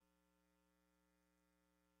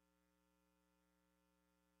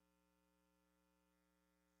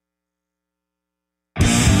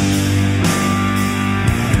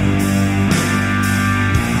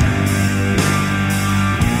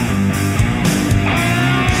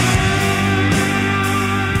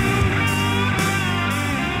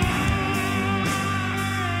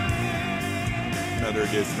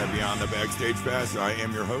Backstage Pass. I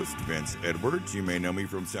am your host, Vince Edwards. You may know me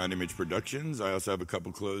from Sound Image Productions. I also have a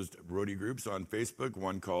couple closed roadie groups on Facebook,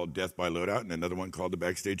 one called Death by Loadout and another one called The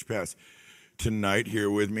Backstage Pass. Tonight, here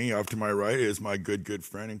with me, off to my right, is my good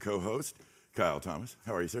friend and co-host, Kyle Thomas.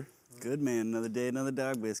 How are you, sir? Good, man. Another day, another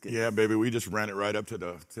dog biscuit. Yeah, baby. We just ran it right up to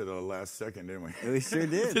the last second, didn't we? We sure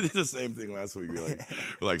did. We did the same thing last week.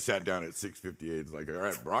 We sat down at 6:58. It's like, all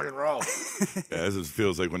right, rock and roll. Yeah, this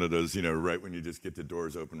feels like one of those, right when you just get the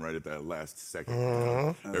doors open right at that last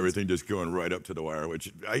second. Everything just going right up to the wire,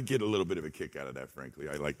 which I get a little bit of a kick out of that, frankly.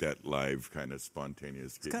 I like that live kind of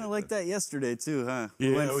spontaneous. It's kind of like that yesterday, too, huh?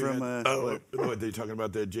 Yeah, what, they talking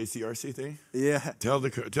about the JCRC thing? Yeah. Tell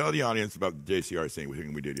the audience about the JCRC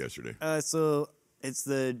thing we did yesterday. So it's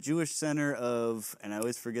the Jewish Center of, and I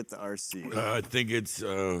always forget the RC. I think it's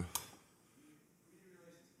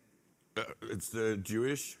the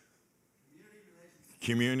Jewish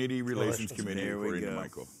Community Relations Committee, according to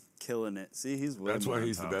Michael. Killing it. See, he's way That's more why on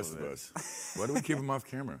he's the top best of us. Why do we keep him off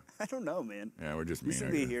camera? I don't know, man. Yeah, we're just You mean.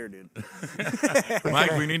 should be here, dude.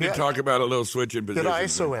 Mike, we need to talk about a little switch in position. Good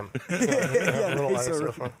ISO him.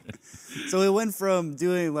 ISO. So it went from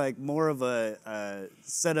doing like more of a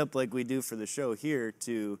setup like we do for the show here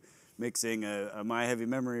to mixing a My Heavy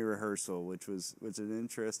Memory rehearsal, which was an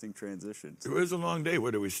interesting transition. It was a long day.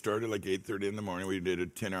 What did we start at like 8:30 in the morning? We did a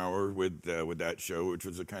 10-hour with that show, which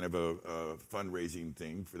was a kind of a fundraising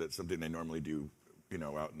thing for that, something they normally do,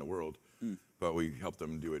 out in the world. But we helped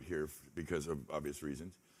them do it here because of obvious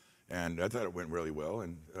reasons. And I thought it went really well.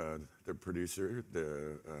 And the producer,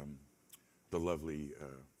 the lovely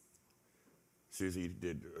Susie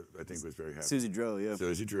did, I think, was very happy. Susie Drill, yeah.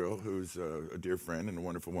 Susie Drill, who's a dear friend and a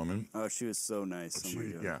wonderful woman. Oh, she was so nice.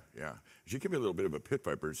 Yeah. She gave me a little bit of a pit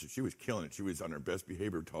viper, so she was killing it. She was on her best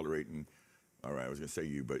behavior, tolerating. All right, I was going to say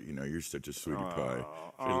you, but, you're such a sweetie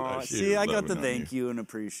pie. See, I got the thank you and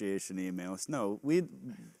appreciation emails. No,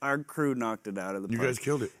 our crew knocked it out of the park. You guys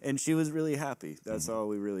killed it. And she was really happy. That's all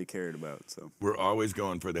we really cared about. So we're always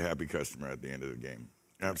going for the happy customer at the end of the game.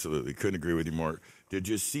 Absolutely. Couldn't agree with you more. Did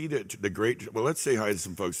you see that let's say hi to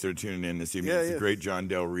some folks that are tuning in this evening. It's the great John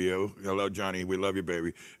Del Rio. Hello, Johnny. We love you,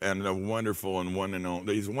 baby. And the wonderful and one and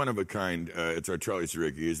only, he's one of a kind. It's our Charlie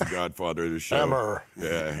Zaricki. He's the godfather of the show. Hammer.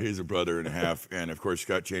 Yeah, he's a brother and a half. And, of course,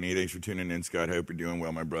 Scott Cheney. Thanks for tuning in, Scott. Hope you're doing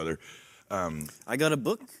well, my brother. I got a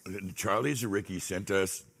book. Charlie Zaricki sent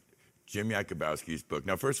us Jim Yakubowski's book.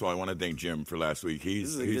 Now, first of all, I want to thank Jim for last week.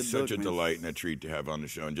 He's such a delight and a treat to have on the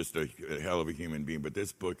show, and just a hell of a human being. But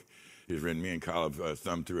this book he's written, me and Kyle have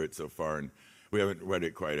thumbed through it so far, and we haven't read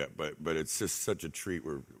it quite yet, but it's just such a treat.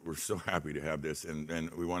 We're so happy to have this, and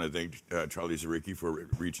we want to thank Charlie Zaricki for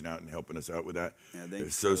reaching out and helping us out with that. Yeah, thanks.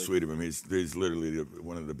 It's so sweet of him. He's literally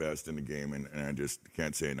one of the best in the game, and I just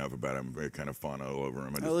can't say enough about him. I kind of fawn all over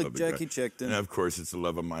him. I just love the Jackie guy. checked in. And of course, it's the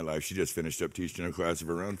love of my life. She just finished up teaching a class of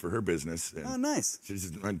her own for her business. Oh, nice.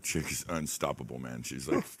 She's unstoppable, man. She's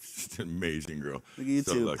like just an amazing girl. Look at you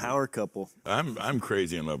so two, lucky. power couple. I'm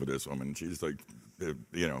crazy in love with this woman. She's like,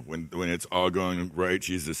 when it's all going right,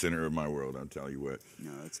 she's the center of my world. I'll tell you what.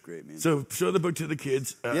 No, that's great, man. So show the book to the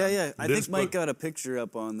kids. Yeah. I think Mike got a picture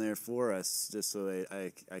up on there for us, just so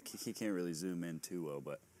he can't really zoom in too well,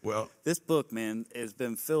 but. Well, this book, man, has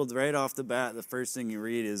been filled right off the bat. The first thing you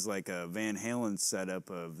read is like a Van Halen setup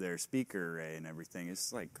of their speaker array and everything.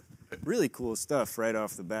 It's like really cool stuff right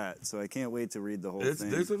off the bat. So I can't wait to read the whole thing.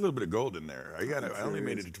 There's a little bit of gold in there. I only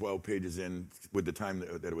made it to 12 pages in with the time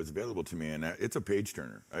that it was available to me, and it's a page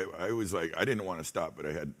turner. I was like, I didn't want to stop, but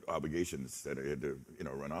I had obligations that I had to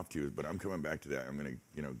run off to. But I'm coming back to that. I'm going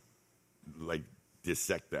to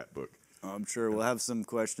dissect that book. I'm sure we'll have some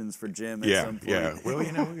questions for Jim at some point. Yeah. Well,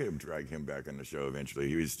 we're going to drag him back on the show eventually.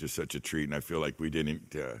 He was just such a treat, and I feel like we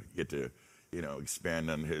didn't get to,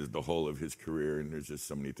 expand on the whole of his career, and there's just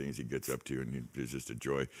so many things he gets up to, and it's just a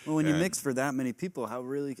joy. Well, when you mix for that many people, how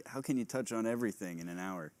can you touch on everything in an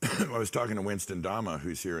hour? I was talking to Winston Dama,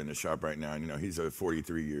 who's here in the shop right now, and, he's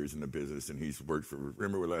 43 years in the business, and he's worked for,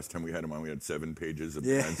 remember last time we had him on, we had 7 pages of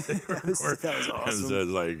that was awesome. And so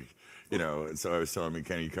like, and so I was telling him,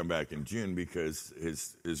 can he come back in June, because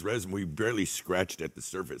his resume, we barely scratched at the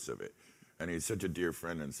surface of it. And he's such a dear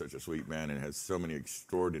friend and such a sweet man and has so many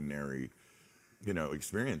extraordinary,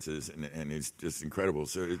 experiences, and it's just incredible.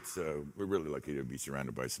 So we're really lucky to be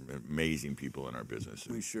surrounded by some amazing people in our business.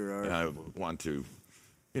 We sure are. And I want to,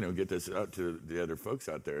 get this out to the other folks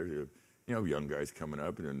out there, young guys coming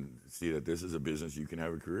up and see that this is a business you can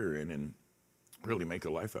have a career in and really make a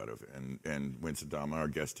life out of it. And Winston Dama, our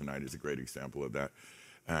guest tonight, is a great example of that.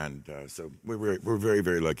 And so we're very,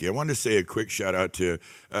 very lucky. I wanted to say a quick shout out to,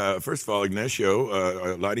 first of all,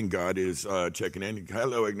 Ignacio, Lighting God, is checking in.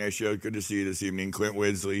 Hello, Ignacio. Good to see you this evening. Clint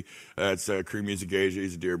Wisley, that's Crew Music Asia.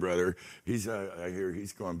 He's a dear brother. He's I hear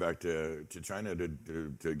he's going back to China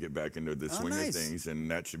to get back into the swing of things, and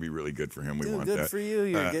that should be really good for him. We want good that. For you.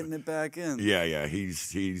 You're getting it back in. Yeah.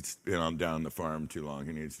 He's been on down the farm too long.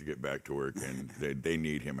 He needs to get back to work, and they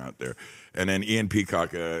need him out there. And then Ian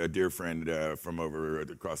Peacock, a dear friend from over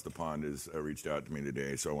across the pond, has reached out to me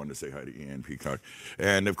today, so I wanted to say hi to Ian Peacock.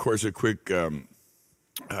 And, of course, a quick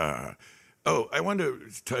I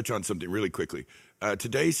wanted to touch on something really quickly.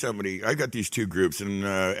 Today, I got these two groups, and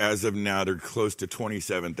as of now, they're close to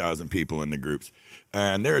 27,000 people in the groups.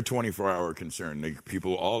 And they're a 24-hour concern.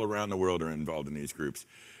 People all around the world are involved in these groups.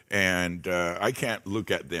 And I can't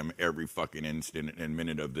look at them every fucking instant and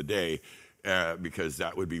minute of the day because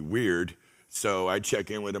that would be weird. So I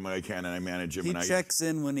check in with him when I can, and I manage him. He checks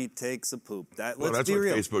in when he takes a poop. That's what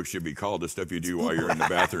Facebook should be called, the stuff you do while you're in the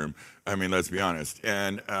bathroom. I mean, let's be honest.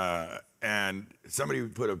 And somebody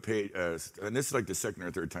put a page, and this is like the second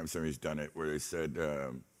or third time somebody's done it, where they said,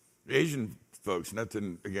 Asian folks,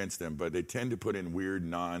 nothing against them, but they tend to put in weird,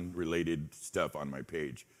 non-related stuff on my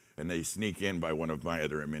page. And they sneak in by one of my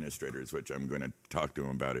other administrators, which I'm going to talk to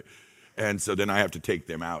them about it. And so then I have to take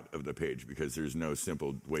them out of the page because there's no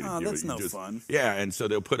simple way to do it. That's no fun. Yeah, and so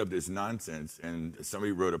they'll put up this nonsense. And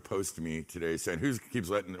somebody wrote a post to me today saying, who's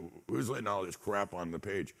letting all this crap on the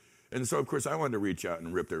page? And so, of course, I wanted to reach out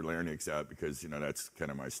and rip their larynx out because, that's kind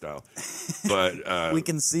of my style. But we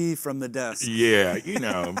can see from the desk. Yeah,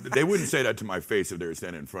 they wouldn't say that to my face if they were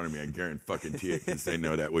standing in front of me. I guarantee it because they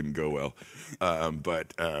know that wouldn't go well.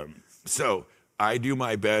 So I do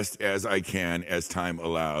my best as I can, as time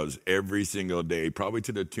allows, every single day, probably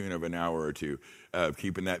to the tune of an hour or two,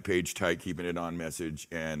 keeping that page tight, keeping it on message,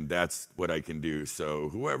 and that's what I can do. So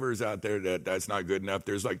whoever's out there that's not good enough,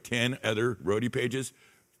 there's like 10 other roadie pages.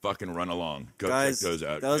 Fucking run along. Go Guys, check those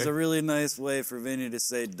out. That was a really nice way for Vinny to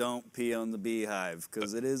say, "Don't pee on the beehive,"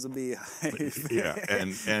 because it is a beehive. Yeah,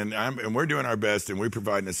 and we're doing our best, and we're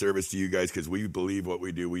providing a service to you guys because we believe what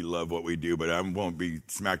we do, we love what we do. But I won't be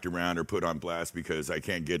smacked around or put on blast because I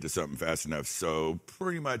can't get to something fast enough. So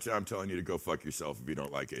pretty much, I'm telling you to go fuck yourself if you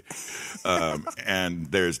don't like it. And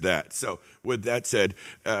there's that. So with that said,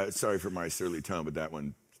 sorry for my surly tone, but that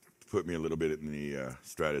one put me a little bit in the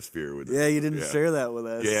stratosphere with you didn't share that with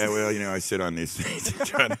us. Yeah, well, I sit on these things and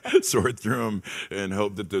try to sort through them and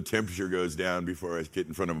hope that the temperature goes down before I get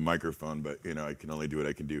in front of a microphone, but I can only do what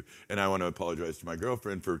I can do. And I want to apologize to my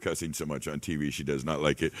girlfriend for cussing so much on TV. She does not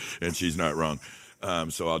like it, and she's not wrong.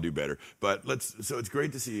 So I'll do better. But so it's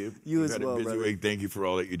great to see you. You You've as had well, a busy brother. week. Thank you for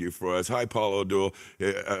all that you do for us. Hi, Paul O'Doul.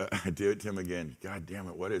 I did it to him again. God damn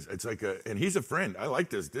it, what is it? It's like and he's a friend. I like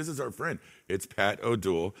this. This is our friend. It's Pat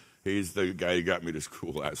O'Doul. He's the guy who got me this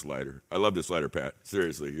cool-ass lighter. I love this lighter, Pat.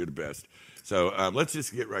 Seriously, you're the best. So let's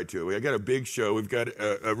just get right to it. I got a big show. We've got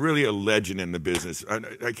really a legend in the business.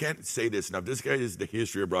 I can't say this enough. This guy is the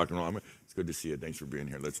history of rock and roll. It's good to see you. Thanks for being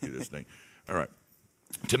here. Let's do this thing. All right.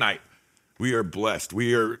 Tonight, we are blessed.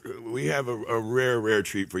 We have a rare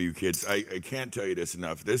treat for you kids. I can't tell you this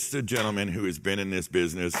enough. This is a gentleman who has been in this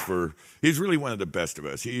business he's really one of the best of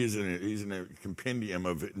us. He's in a compendium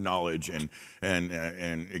of knowledge and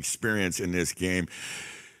experience in this game.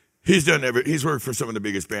 He's worked for some of the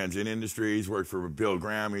biggest bands in industry. He's worked for Bill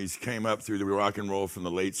Graham. He's came up through the rock and roll from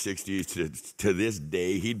the late 60s to this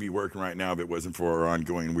day. He'd be working right now if it wasn't for our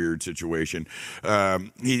ongoing weird situation.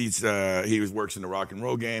 He works in the rock and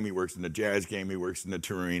roll game. He works in the jazz game. He works in the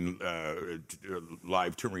touring,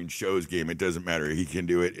 live touring shows game. It doesn't matter. He can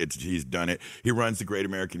do it. He's done it. He runs the Great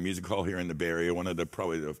American Music Hall here in the Bay Area, one of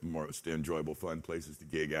probably the most enjoyable, fun places to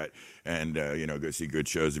gig at, and go see good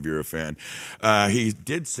shows if you're a fan. He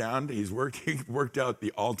did sound. He worked out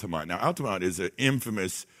the Altamont. Now, Altamont is an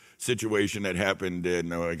infamous situation that happened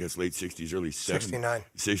in, I guess, late 60s, early 70s.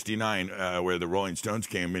 69, where the Rolling Stones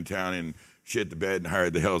came in town and shit the bed and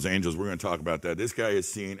hired the Hells Angels. We're going to talk about that. This guy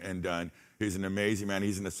is seen and done. He's an amazing man.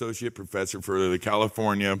 He's an associate professor for the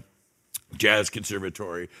California Jazz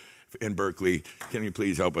Conservatory in Berkeley. Can you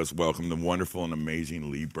please help us welcome the wonderful and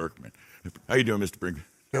amazing Lee Brenkman? How you doing, Mr. Brenkman?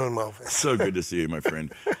 Doing well. So good to see you, my friend.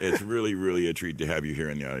 It's really, really a treat to have you here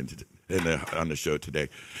in the audience on the show today.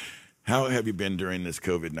 How have you been during this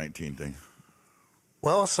COVID-19 thing?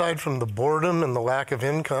 Well, aside from the boredom and the lack of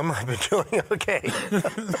income, I've been doing okay.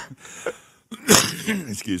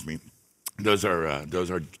 Excuse me. Those are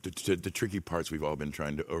the tricky parts we've all been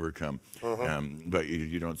trying to overcome. But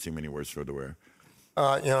you don't seem any worse for the wear.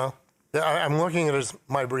 Yeah, I'm looking at it as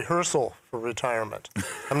my rehearsal for retirement.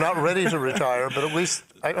 I'm not ready to retire, but at least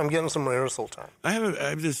I'm getting some rehearsal time. I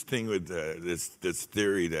have this thing with this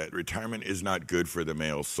theory that retirement is not good for the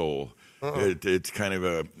male soul. It kind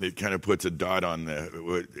of puts a dot on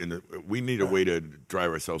we need a way to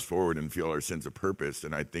drive ourselves forward and feel our sense of purpose,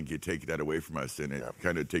 and I think you take that away from us, and it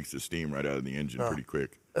kind of takes the steam right out of the engine pretty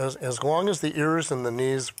quick. As long as the ears and the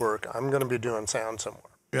knees work, I'm going to be doing sound somewhere.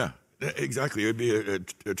 Yeah, exactly. It would be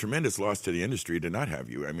a tremendous loss to the industry to not have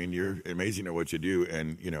you. I mean, you're amazing at what you do,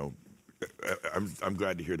 and I'm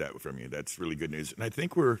glad to hear that from you. That's really good news, and I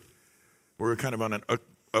think we're kind of on an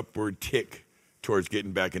upward tick towards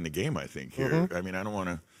getting back in the game, I think, here. Mm-hmm. I mean, I don't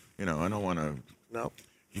want to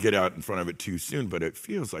get out in front of it too soon, but it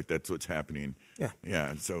feels like that's what's happening.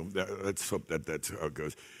 Yeah. So let's hope that's how it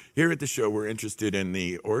goes. Here at the show, we're interested in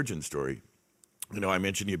the origin story. I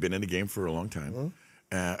mentioned you've been in the game for a long time.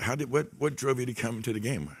 Mm-hmm. What drove you to come to the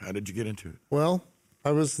game? How did you get into it? Well, I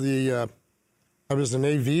was an AV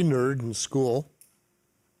nerd in school.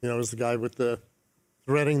 I was the guy with the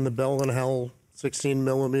threading the Bell & Howell 16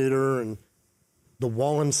 millimeter and the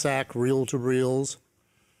Wallensack reel-to-reels.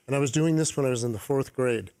 And I was doing this when I was in the 4th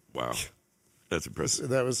grade. Wow. That's impressive.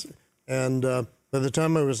 By the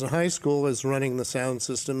time I was in high school, I was running the sound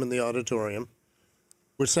system in the auditorium,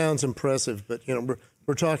 which sounds impressive, but,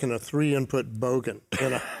 we're talking a 3-input Bogan.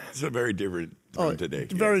 It's a very different from today.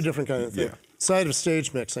 Very different kind of thing. Yeah. Side of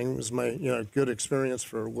stage mixing was my, good experience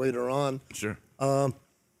for later on. Sure. I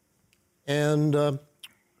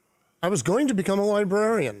was going to become a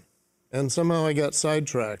librarian. And somehow I got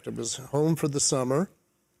sidetracked. I was home for the summer,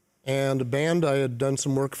 and a band I had done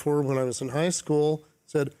some work for when I was in high school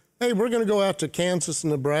said, "Hey, we're going to go out to Kansas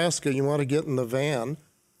and Nebraska. You want to get in the van?"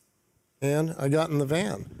 And I got in the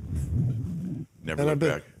van. Never looked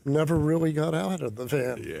back. Never really got out of the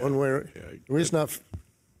van, one way, at least not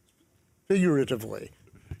figuratively.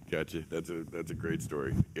 Gotcha. That's a great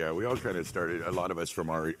story. Yeah, we all kind of started, a lot of us from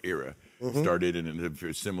our era, started in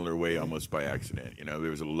a similar way almost by accident. There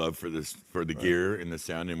was a love for the gear and the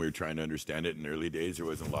sound, and we were trying to understand it in the early days. There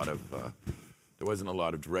wasn't a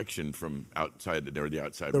lot of direction from outside the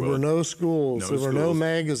outside world. There were no schools. There were no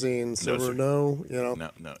magazines. There were no.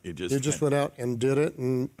 No. You just went out and did it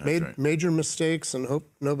and made major mistakes and hoped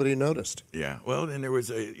nobody noticed. Yeah. Well, and there was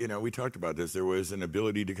we talked about this. There was an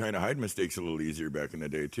ability to kind of hide mistakes a little easier back in the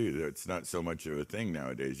day too. It's not so much of a thing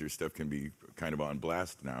nowadays. Your stuff can be kind of on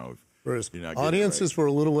blast now. Whereas audiences were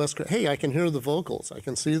a little less. Hey, I can hear the vocals. I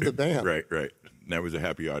can see the band. Right. And that was a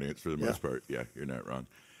happy audience for the most part. Yeah, you're not wrong.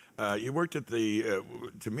 You worked at to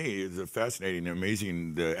me, it's a fascinating,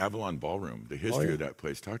 amazing, the Avalon Ballroom, the history of that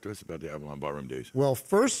place. Talk to us about the Avalon Ballroom days. Well,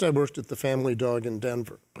 first I worked at the Family Dog in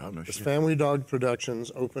Denver. Oh, no shit. Family Dog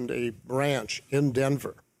Productions opened a branch in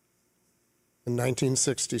Denver in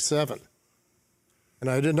 1967. And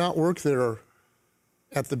I did not work there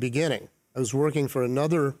at the beginning. I was working for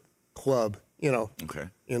another club,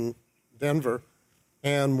 in Denver.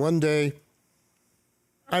 And one day,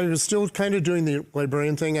 I was still kind of doing the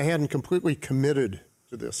librarian thing. I hadn't completely committed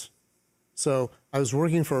to this. So I was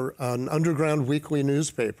working for an underground weekly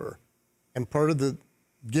newspaper. And part of the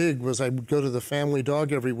gig was I would go to the Family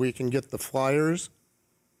Dog every week and get the flyers,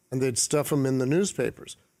 and they'd stuff them in the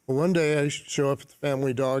newspapers. Well, one day I show up at the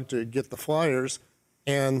Family Dog to get the flyers,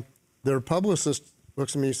 and their publicist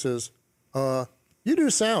looks at me and says, "You do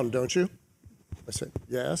sound, don't you?" I said,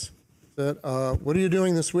 "Yes." He said, "What are you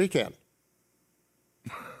doing this weekend?"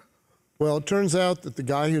 Well, it turns out that the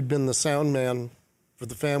guy who'd been the sound man for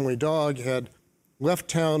the Family Dog had left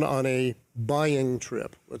town on a buying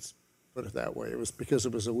trip. Let's put it that way. It was because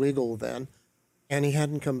it was illegal then, and he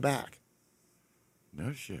hadn't come back.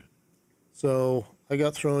 No shit. So I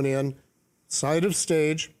got thrown in. Side of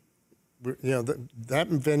stage, that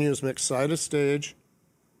venue is mixed side of stage,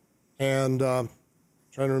 and trying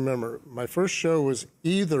to remember, my first show was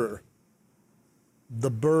either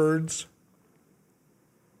The Birds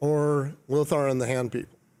or Lothar and the Hand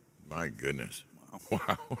People. My goodness.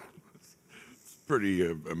 Wow. It's pretty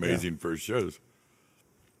amazing first shows.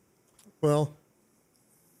 Well,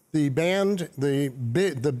 the band, the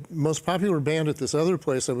most popular band at this other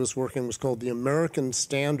place I was working was called the American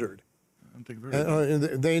Standard. I don't think I've heard of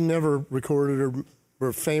that. They never recorded or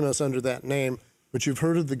were famous under that name, but you've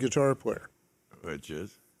heard of the guitar player. Which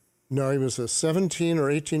is? No, he was a 17 or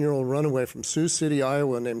 18-year-old runaway from Sioux City,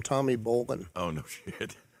 Iowa, named Tommy Bolin. Oh, no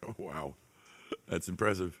shit. Wow. That's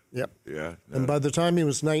impressive. Yep. Yeah. No. And by the time he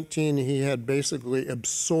was 19, he had basically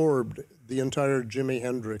absorbed the entire Jimi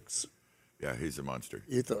Hendrix. Yeah, he's a monster.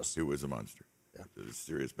 Ethos. He was a monster. Yeah. He's a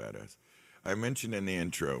serious badass. I mentioned in the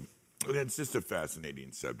intro, it's just a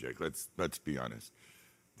fascinating subject. Let's be honest.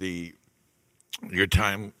 your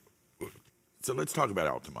time. So let's talk about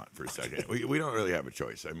Altamont for a second. We don't really have a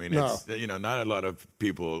choice. I mean, No. it's, not a lot of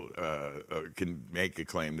people can make a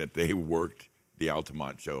claim that they worked the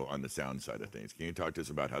Altamont show on the sound side of things. Can you talk to us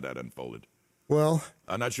about how that unfolded? Well,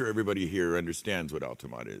 I'm not sure everybody here understands what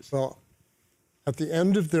Altamont is. well, at the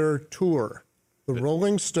end of their tour, the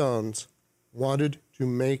Rolling Stones wanted to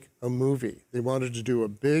make a movie. They wanted to do a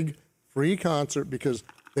big free concert because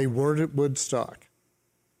they weren't at Woodstock.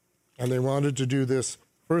 And they wanted to do this,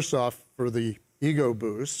 first off, for the ego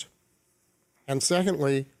boost. And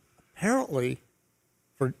secondly, apparently,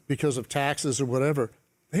 because of taxes or whatever,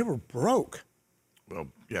 they were broke. Well,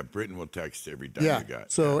 yeah, Britain will tax every dime Yeah. you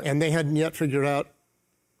got. So, and they hadn't yet figured out,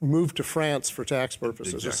 moved to France for tax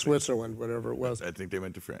purposes, or Exactly. Switzerland, whatever it was. I think they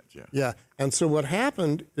went to France, yeah. Yeah, and so what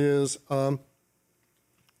happened is the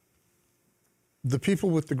people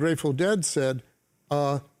with the Grateful Dead said,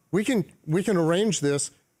 we can arrange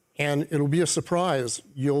this, and it'll be a surprise.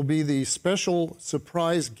 You'll be the special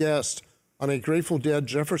surprise guest on a Grateful Dead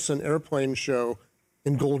Jefferson Airplane show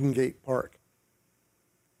in Golden Gate Park.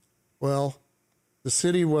 Well, the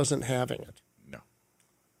city wasn't having it. No.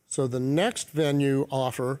 So the next venue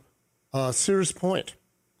offer, Sears Point,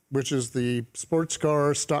 which is the sports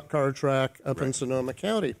car, stock car track up in Sonoma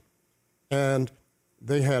County. And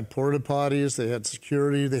they had porta potties, they had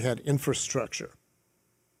security, they had infrastructure.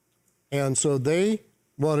 And so they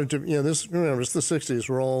wanted to, remember, it's the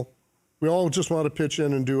 60s. We all just want to pitch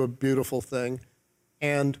in and do a beautiful thing.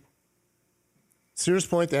 And Sears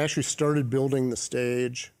Point, they actually started building the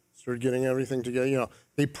stage, started getting everything together,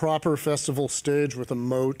 a proper festival stage with a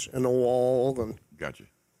moat and a wall. And Gotcha.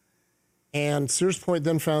 And Sears Point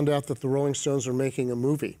then found out that the Rolling Stones were making a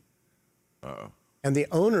movie. Uh-oh. And the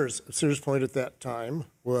owners of Sears Point at that time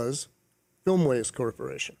was Filmways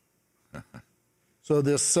Corporation. So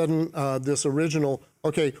this original,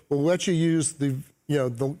 okay, we'll let you use the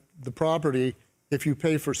property if you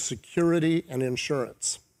pay for security and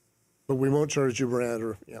insurance, but we won't charge you rent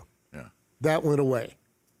or, Yeah. That went away.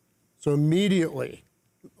 So immediately,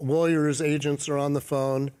 lawyers, agents are on the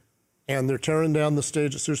phone, and they're tearing down the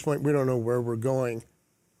stage at Sears Point. We don't know where we're going.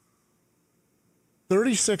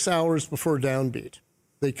 36 hours before Downbeat,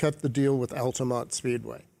 they cut the deal with Altamont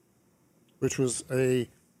Speedway, which was a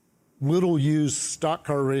little-used stock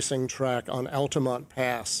car racing track on Altamont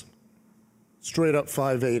Pass, straight up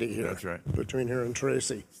 580 here. That's right. Between here and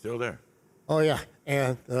Tracy. Still there. Oh, yeah.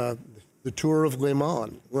 And the Tour of Le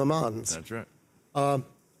Mans. That's right.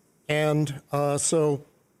 So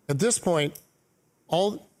at this point,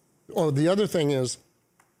 the other thing is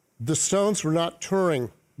the Stones were not touring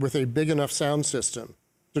with a big enough sound system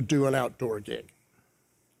to do an outdoor gig.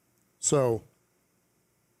 So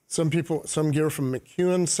some gear from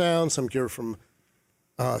McEwen Sound, some gear from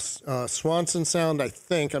Swanson Sound, I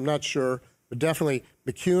think, I'm not sure, but definitely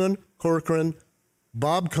McEwen, Corcoran,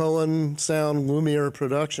 Bob Cohen Sound, Lumiere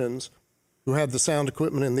Productions, who had the sound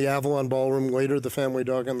equipment in the Avalon Ballroom, later the Family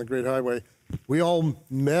Dog on the Great Highway. We all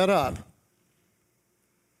met up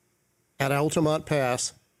at Altamont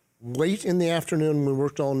Pass late in the afternoon. We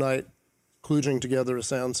worked all night kludging together a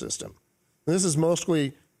sound system. And this is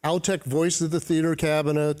mostly Altec Voice of the Theater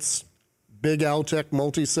cabinets, big Altec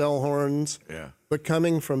multi-cell horns, but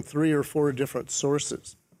coming from 3 or 4 different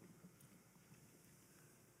sources.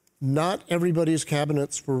 Not everybody's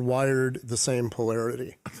cabinets were wired the same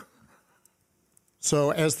polarity.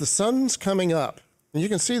 So as the sun's coming up, and you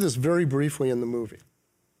can see this very briefly in the movie,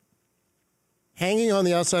 hanging on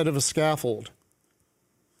the outside of a scaffold,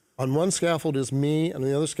 on one scaffold is me, and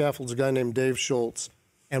the other scaffold is a guy named Dave Schultz,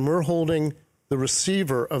 and we're holding the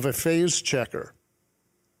receiver of a phase checker.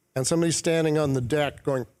 And somebody's standing on the deck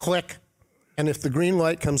going, click, and if the green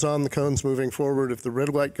light comes on, the cone's moving forward. If the red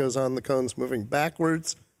light goes on, the cone's moving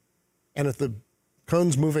backwards. And if the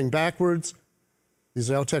cone's moving backwards, these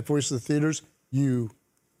Altec Voice of the Theaters, you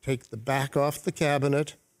take the back off the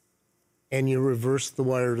cabinet and you reverse the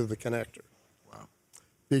wire to the connector. Wow.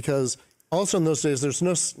 Because also in those days, there's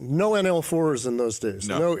no NL4s in those days,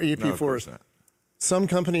 no EP4s. No, some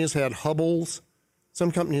companies had Hubbles.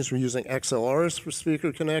 Some companies were using XLRs for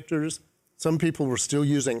speaker connectors. Some people were still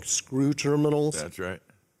using screw terminals. That's right.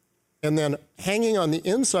 And then hanging on the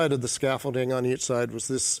inside of the scaffolding on each side was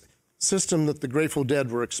this system that the Grateful Dead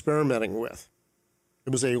were experimenting with.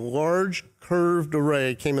 It was a large curved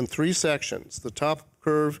array, came in 3 sections. The top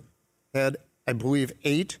curve had, I believe,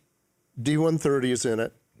 8 D130s in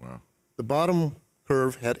it. Wow. The bottom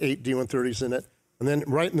curve had 8 D130s in it. And then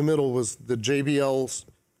right in the middle was the JBL's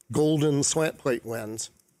golden slant plate lens.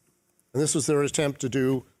 And this was their attempt to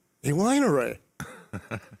do a line array,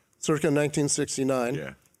 circa 1969.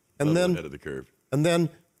 Yeah. And then ahead of the curve. And then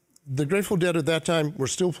the Grateful Dead at that time were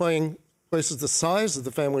still playing places the size of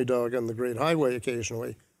the Family Dog on the Great Highway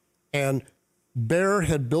occasionally. And Bear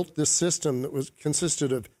had built this system that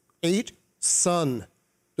consisted of 8 Sun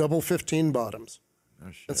double 15 bottoms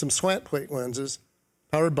and some slant plate lenses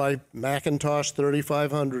powered by Macintosh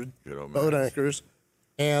 3500 boat anchors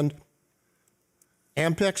and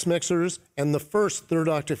Ampex mixers and the first third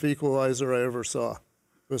octave equalizer I ever saw.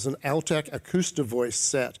 It was an Altec Acoustivoice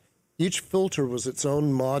set. Each filter was its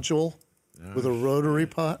own module with a rotary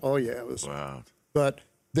pot. Oh, yeah, it was. Wow. But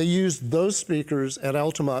they used those speakers at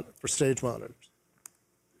Altamont for stage monitors.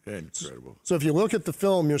 Incredible. So if you look at the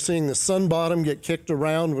film, you're seeing the sun bottom get kicked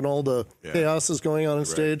around when all the chaos is going on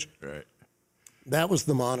stage. Right. That was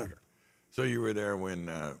the monitor. So you were there when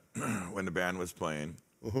when the band was playing,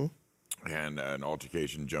 and an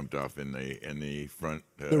altercation jumped off in the front.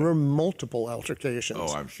 There were multiple altercations.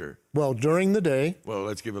 Oh, I'm sure. Well, during the day. Well,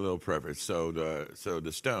 let's give a little preface. So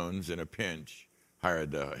the Stones, in a pinch,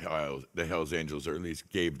 hired the Hells Angels, or at least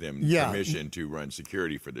gave them permission to run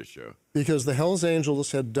security for this show. Because the Hells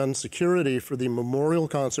Angels had done security for the memorial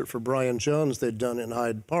concert for Brian Jones they'd done in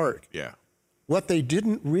Hyde Park. Yeah. What they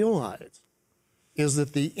didn't realize is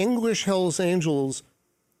that the English Hells Angels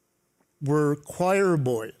were choir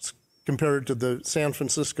boys compared to the San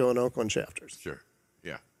Francisco and Oakland chapters. Sure.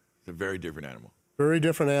 Yeah. It's a very different animal. Very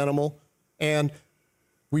different animal. And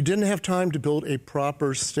we didn't have time to build a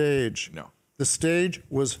proper stage. No. The stage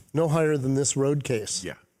was no higher than this road case.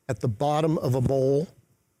 Yeah. At the bottom of a bowl.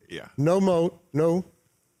 Yeah. No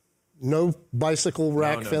bicycle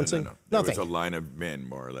rack fencing. No. Nothing. There was a line of men,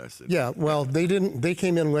 more or less. Yeah, well, they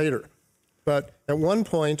came in later. But at one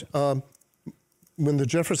point, when the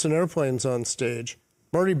Jefferson Airplane's on stage,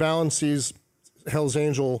 Marty Ballin sees Hell's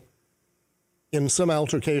Angel in some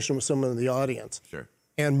altercation with someone in the audience. Sure.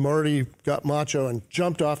 And Marty got macho and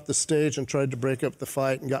jumped off the stage and tried to break up the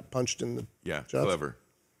fight and got punched in the chest. Clever.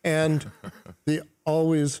 And the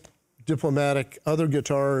always diplomatic other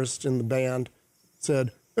guitarist in the band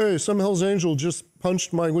said, "Hey, some Hell's Angel just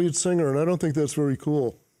punched my lead singer, and I don't think that's very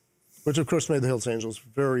cool," which of course made the Hells Angels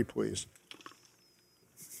very pleased.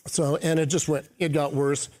 So, and it got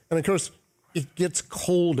worse. And of course, it gets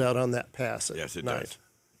cold out on that pass at yes, it night. Does.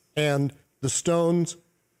 And the Stones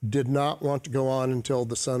did not want to go on until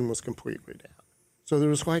the sun was completely down. So there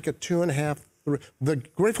was like a 2.5. The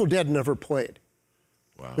Grateful Dead never played.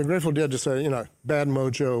 Wow. The Grateful Dead just said, bad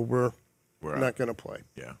mojo, we're not going to play.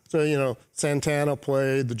 Yeah. So, Santana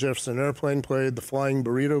played, the Jefferson Airplane played, the Flying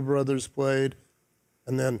Burrito Brothers played,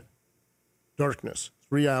 and then darkness,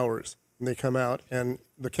 3 hours. And they come out, and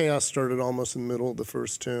the chaos started almost in the middle of the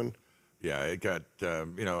first tune. Yeah, it got,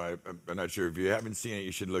 I'm not sure if you haven't seen it,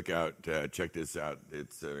 you should look out, check this out.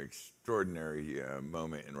 It's an extraordinary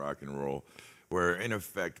moment in rock and roll where, in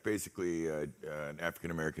effect, basically an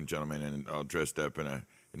African-American gentleman and all dressed up in a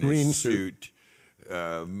green suit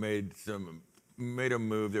made a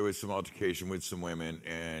move. There was some altercation with some women,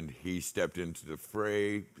 and he stepped into the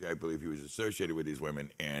fray. I believe he was associated with these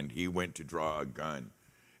women, and he went to draw a gun.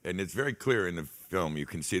 And it's very clear in the film. You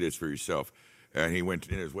can see this for yourself. And he went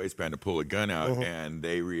in his waistband to pull a gun out, and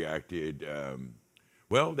they reacted.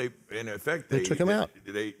 They took him out.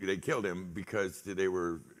 They killed him because they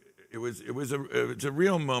were. It was a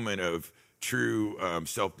real moment of true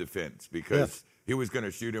self-defense because he was going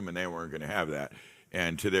to shoot him, and they weren't going to have that.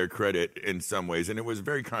 And to their credit, in some ways, and it was a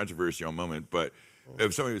very controversial moment, but.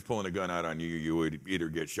 If somebody was pulling a gun out on you, you would either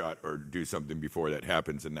get shot or do something before that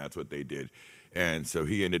happens, and that's what they did. And so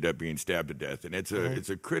he ended up being stabbed to death. And it's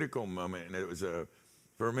a critical moment, and it was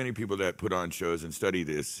for many people that put on shows and study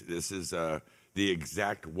this is the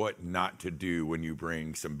exact what not to do when you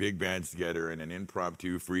bring some big bands together in an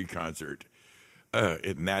impromptu free concert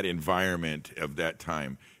in that environment of that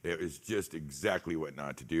time. It was just exactly what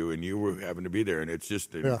not to do, and you were having to be there, and it's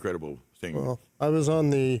just an incredible thing. Well, I was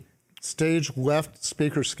on the stage left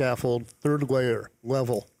speaker scaffold, third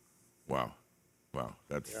level. Wow.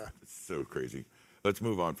 That's so crazy. Let's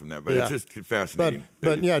move on from that. But it's just fascinating.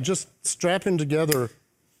 But just strapping together,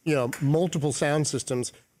 multiple sound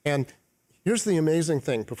systems. And here's the amazing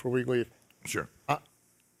thing before we leave. Sure.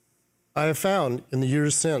 I have found in the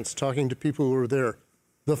years since, talking to people who were there,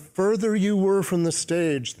 the further you were from the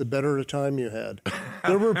stage, the better a time you had.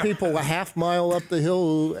 There were people a half mile up the hill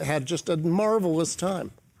who had just a marvelous time.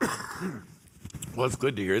 Well, it's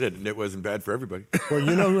good to hear that it wasn't bad for everybody. Well,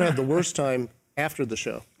 who had the worst time after the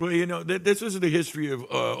show. Well, you know, this was the history of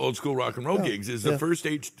old school rock and roll gigs. Is the first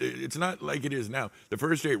 8? It's not like it is now. The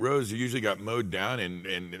first 8 rows usually got mowed down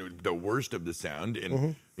and the worst of the sound.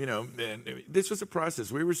 And you know, and this was a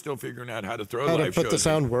process. We were still figuring out how to throw live shows. Put the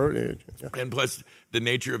sound word. Yeah. And plus the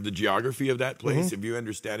nature of the geography of that place. If you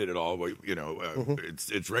understand it at all, you know,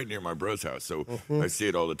 it's right near my bro's house, so I see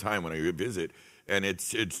it all the time when I visit. And it's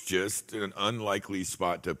just an unlikely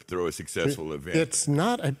spot to throw a successful event. It's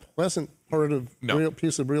not a pleasant part of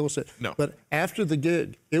piece of real estate. No. But after the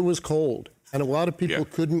gig, it was cold, and a lot of people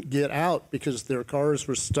couldn't get out because their cars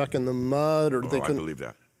were stuck in the mud, or they couldn't. I believe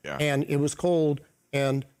that. Yeah. And it was cold,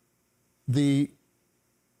 and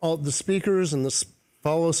all the speakers and the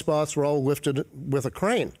follow spots were all lifted with a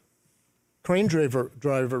crane. Crane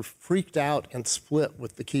driver freaked out and split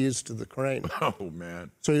with the keys to the crane. Oh, man.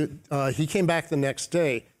 So he came back the next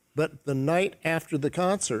day, but the night after the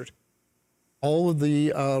concert, all of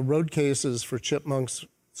the road cases for Chipmunk's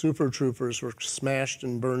Super Troopers were smashed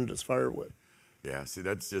and burned as firewood. Yeah, see,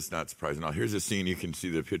 that's just not surprising. Now, here's a scene. You can see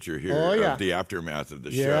the picture here of the aftermath of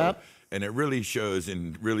the show. And it really shows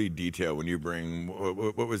in really detail when you bring,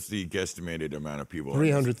 what was the guesstimated amount of people?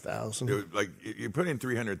 300,000. Like, you put in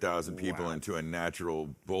 300,000 people into a natural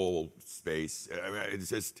bowl space. I mean, it's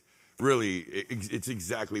just really, it's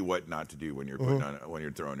exactly what not to do when you're putting on, when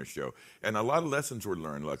you're throwing a show. And a lot of lessons were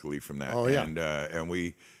learned, luckily, from that. Oh, yeah. And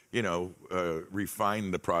we, you know,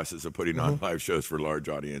 refined the process of putting on live shows for large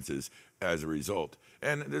audiences as a result.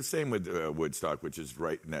 And the same with Woodstock, which is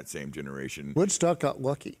right in that same generation. Woodstock got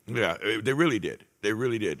lucky. Yeah, they really did. They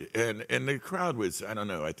really did. And the crowd was, I don't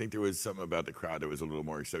know, I think there was something about the crowd that was a little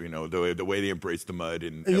more, so, you know, the way they embraced the mud.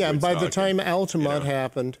 And and by the time Altamont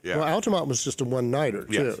happened, Yeah. well, Altamont was just a one-nighter,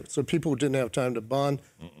 too. Yes. So people didn't have time to bond.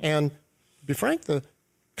 And to be frank, the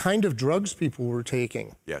kind of drugs people were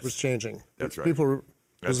taking was changing. That's right. People were,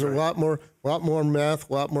 a lot more meth,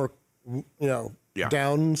 a lot more, you know,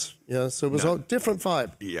 downs, so it was a different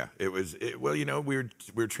vibe. Yeah, it was. Well, you know,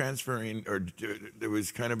 we're transferring, or there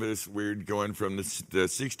was kind of this weird going from the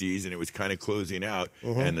 60s, and it was kind of closing out,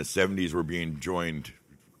 and the 70s were being joined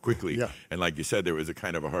quickly. Yeah. And like you said, there was a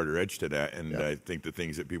kind of a harder edge to that, and I think the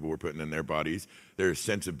things that people were putting in their bodies, their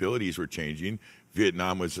sensibilities were changing.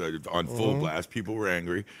 Vietnam was on full blast. People were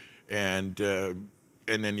angry, and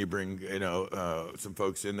then you bring, you know, some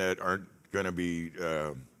folks in that aren't going to be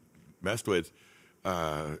messed with.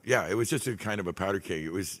 It was just a kind of a powder keg.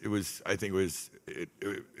 It was. I think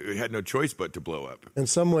it had no choice but to blow up. In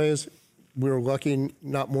some ways, we were lucky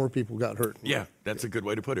not more people got hurt. Yeah, that's a good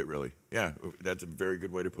way to put it, really. Yeah, that's a very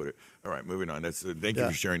good way to put it. All right, moving on. Thank you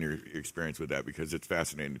for sharing your experience with that, because it's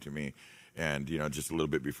fascinating to me. And, you know, just a little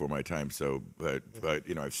bit before my time. So, but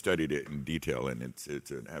you know, I've studied it in detail, and it's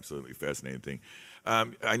an absolutely fascinating thing.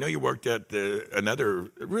 I know you worked at another,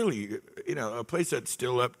 really, you know, a place that's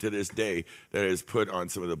still up to this day that has put on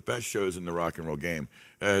some of the best shows in the rock and roll game,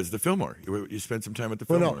 is the Fillmore. You spent some time at the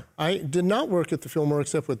Fillmore. No, I did not work at the Fillmore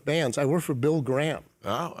except with bands. I worked for Bill Graham.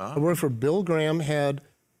 I worked for Bill Graham, had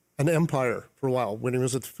an empire for a while when he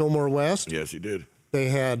was at the Fillmore West. Yes, he did. They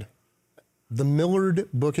had the Millard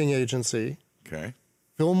Booking Agency,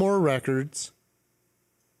 Fillmore Records,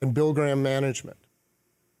 and Bill Graham Management.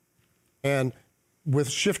 And with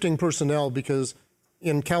shifting personnel, because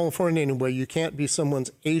in California anyway, you can't be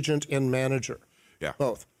someone's agent and manager. Yeah.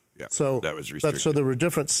 Both. Yeah. So that was restricted. So there were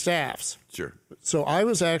different staffs. Sure. So I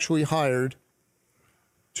was actually hired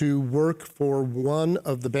to work for one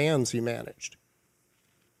of the bands he managed.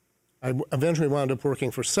 I eventually wound up working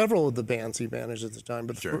for several of the bands he managed at the time,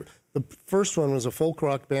 but the first one was a folk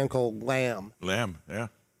rock band called Lamb. Lamb, yeah.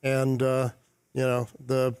 And, you know,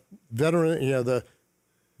 the veteran, you know, the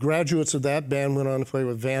graduates of that band went on to play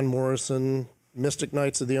with Van Morrison, Mystic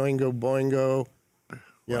Knights of the Oingo Boingo.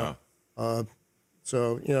 Yeah. Wow.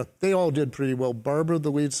 So, you know, they all did pretty well. Barbara,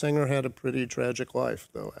 the lead singer, had a pretty tragic life,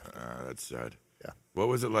 though. That's sad. Yeah. What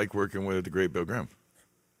was it like working with the great Bill Graham?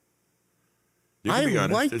 You can be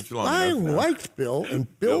honest. It's long I enough now. liked Bill,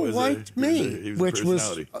 and Bill liked me, which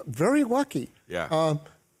was very lucky. Yeah.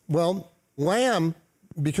 Well, Lamb,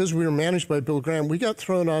 because we were managed by Bill Graham, we got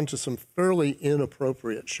thrown onto some fairly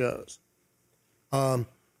inappropriate shows. For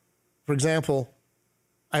example,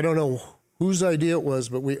 I don't know whose idea it was,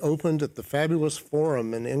 but we opened at the Fabulous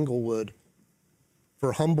Forum in Inglewood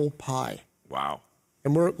for Humble Pie. Wow.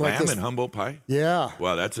 And we're like Lamb and Humble Pie? Yeah.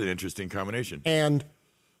 Wow, that's an interesting combination. And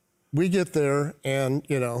we get there and,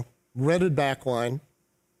 you know, rented backline.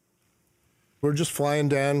 We're just flying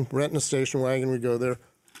down, renting a station wagon. We go there,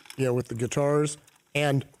 you know, with the guitars.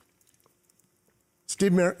 And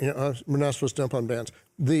Steve we're not supposed to dump on bands.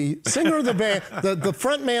 The singer of the band, the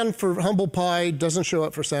front man for Humble Pie doesn't show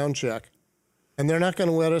up for sound check. and they're not going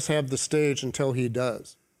to let us have the stage until he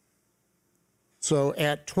does. So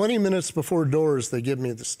at 20 minutes before doors, they give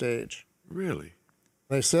me the stage. Really?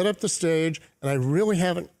 And I set up the stage, and I really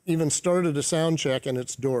haven't even started a sound check, and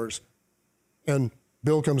it's doors. And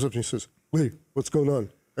Bill comes up and he says, "Lee, what's going on?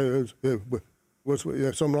 What's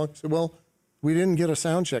something wrong?" I said, "Well, we didn't get a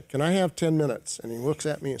sound check. Can I have 10 minutes?" And he looks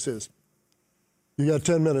at me and says, "You got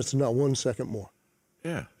 10 minutes and not 1 second more."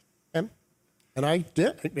 Yeah. And I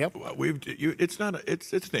did. Yep. Well,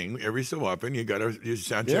 it's a thing. Every so often, you got to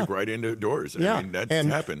sound check right into doors. Yeah. I mean, that's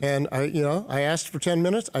happened. And I asked for 10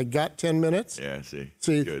 minutes. I got 10 minutes. Yeah, see,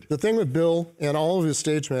 good. The thing with Bill and all of his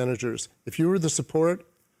stage managers, if you were the support,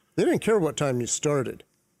 they didn't care what time you started,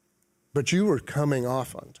 but you were coming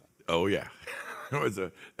off on time. Oh, yeah.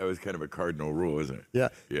 That was kind of a cardinal rule, isn't it? Yeah.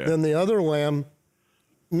 Yeah. Then the other Lamb,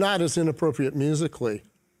 not as inappropriate musically,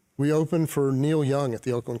 we opened for Neil Young at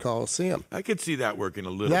the Oakland Coliseum. I could see that working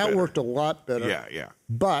a little better. That worked a lot better. Yeah.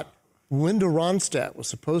 But Linda Ronstadt was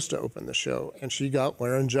supposed to open the show, and she got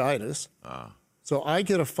laryngitis. So I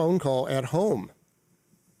get a phone call at home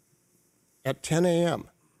at 10 a.m.,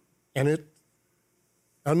 and it,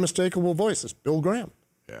 unmistakable voice, it's Bill Graham.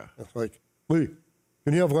 Yeah. It's like, "Lee,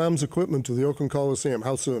 can you have Lamb's equipment to the Oakland Coliseum?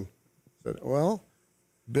 How soon?" I said, "Well,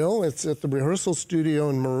 Bill, it's at the rehearsal studio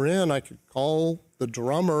in Marin. I could call the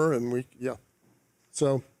drummer and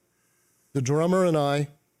So the drummer and I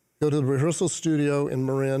go to the rehearsal studio in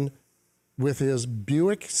Marin with his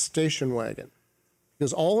Buick station wagon,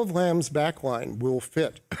 because all of Lamb's backline will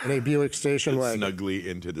fit in a Buick station wagon. Snugly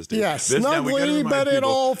into the station. Yeah, snugly, but it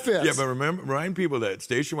all fits. Yeah, but remind people that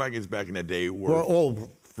station wagons back in the day were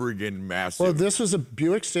friggin' massive. Well, this was a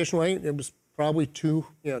Buick station wagon. It was probably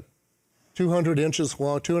 200 inches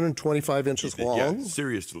long, 225 inches long. Yeah,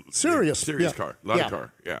 serious car, a lot of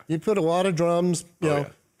car. Yeah, you put a lot of drums,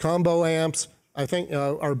 combo amps. I think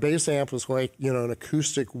our bass amp was like an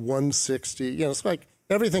acoustic 160. It's like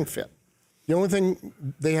everything fit. The only thing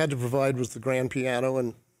they had to provide was the grand piano,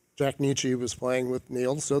 and Jack Nietzsche was playing with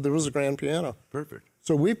Neil, so there was a grand piano. Perfect.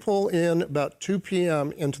 So we pull in about 2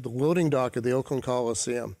 p.m. into the loading dock of the Oakland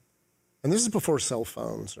Coliseum, and this is before cell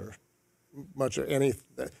phones or much of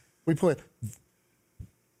anything. We put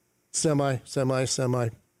semi,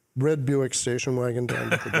 red Buick station wagon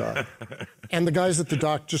down at the dock. And the guys at the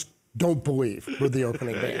dock just don't believe we're the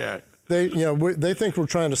opening band. Yeah. They think we're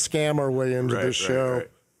trying to scam our way into this show.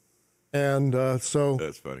 Right. And so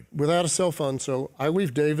that's funny. Without a cell phone, so I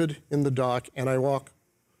leave David in the dock and I walk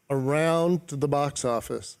around to the box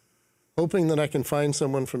office, hoping that I can find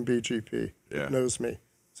someone from BGP that knows me.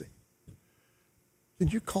 Say, "Can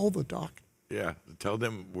you call the dock?" Yeah, tell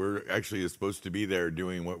them we're actually supposed to be there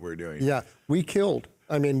doing what we're doing. Yeah, we killed.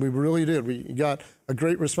 I mean, we really did. We got a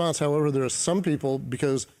great response. However, there are some people,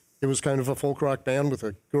 because it was kind of a folk rock band with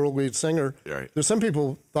a girl lead singer, there's some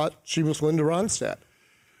people thought she was Linda Ronstadt.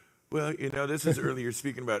 Well, this is early. You're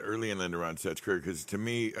speaking about early in Linda Ronstadt's career, because to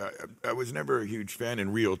me, I was never a huge fan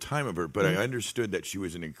in real time of her, but I understood that she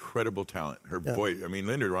was an incredible talent. Her voice,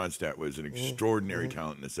 Linda Ronstadt was an extraordinary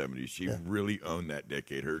talent in the 70s. She really owned that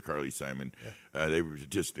decade. Her, Carly Simon, they were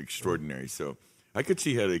just extraordinary. So I could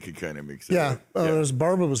see how they could kind of mix it up.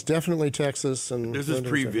 Barbara was definitely Texas. And this is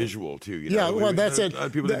pre-visual, too. That's it.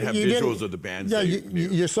 People didn't have visuals of the bands. Yeah,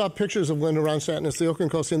 you saw pictures of Linda Ronstadt, and it's the Oakland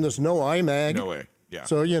Coliseum. There's no IMAG. No way. Yeah.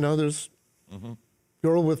 So, there's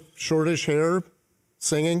girl with shortish hair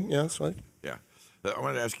singing. Yeah, that's right. Yeah. I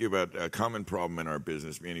wanted to ask you about a common problem in our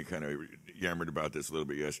business. Me and you kind of yammered about this a little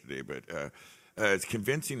bit yesterday, but it's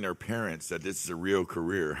convincing their parents that this is a real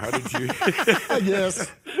career. How did you? Yes.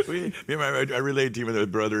 I relayed to you my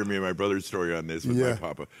brother, me and my brother's story on this with my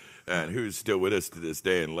papa, and who's still with us to this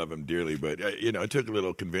day and love him dearly. But it took a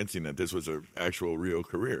little convincing that this was an actual real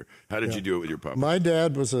career. How did you do it with your papa? My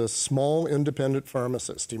dad was a small independent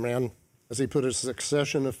pharmacist. He ran, as he put it, a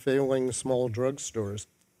succession of failing small drugstores.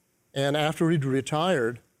 And after he'd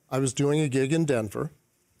retired, I was doing a gig in Denver,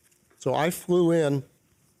 so I flew in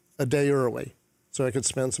a day early so I could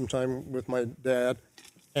spend some time with my dad,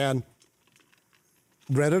 and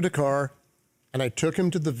rented a car, and I took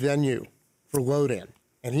him to the venue for load-in.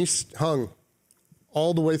 And he hung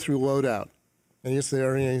all the way through load-out. And he's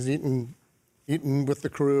there, and he's eating with the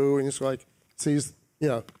crew, and he's like, sees,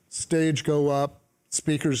 stage go up,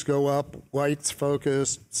 speakers go up, lights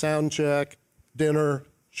focus, sound check, dinner,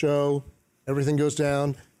 show, everything goes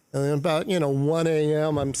down. And then about, 1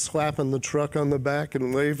 a.m., I'm slapping the truck on the back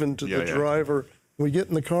and waving to the driver. We get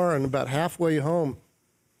in the car, and about halfway home,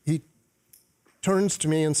 he turns to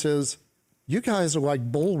me and says, "You guys are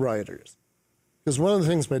like bull riders." Because one of the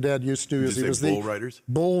things my dad used to do is he was bull riders?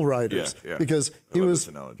 Bull riders. Yeah. Because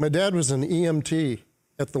my dad was an EMT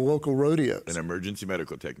at the local rodeos. An emergency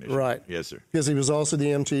medical technician. Right. Yes, sir. Because he was also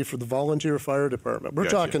the MT for the volunteer fire department. We're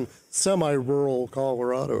Gotcha. talking semi-rural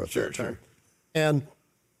Colorado at that time. And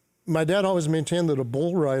my dad always maintained that a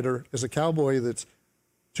bull rider is a cowboy that's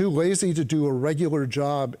too lazy to do a regular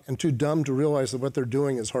job and too dumb to realize that what they're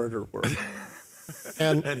doing is harder work.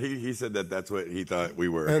 And he said that's what he thought we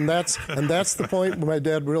were. And that's the point where my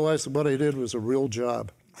dad realized that what I did was a real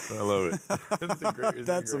job. I love it.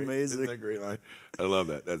 That's amazing. Isn't that a great line? I love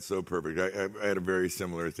that. That's so perfect. I had a very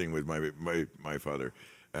similar thing with my father,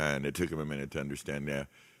 and it took him a minute to understand. Yeah,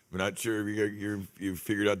 I'm not sure if you've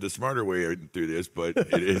figured out the smarter way through this, but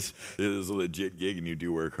it is a legit gig, and you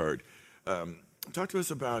do work hard. Talk to us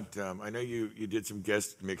about. I know you did some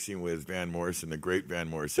guest mixing with Van Morrison, the great Van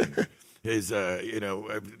Morrison.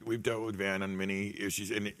 We've dealt with Van on many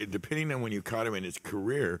issues, and depending on when you caught him in his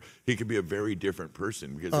career, he could be a very different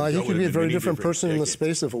person. Because he could be a very different person in the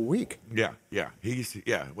space of a week. Yeah.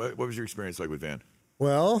 What was your experience like with Van?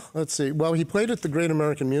 Well, let's see. Well, he played at the Great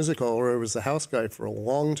American Music Hall, where I was the house guy for a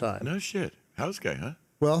long time. No shit, house guy, huh?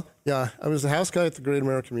 Well, yeah, I was the house guy at the Great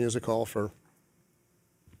American Music Hall for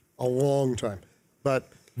a long time. But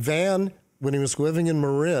Van, when he was living in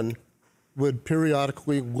Marin, would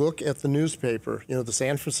periodically look at the newspaper, the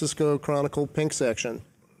San Francisco Chronicle pink section,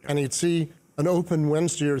 and he'd see an open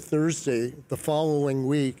Wednesday or Thursday the following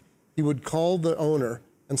week. He would call the owner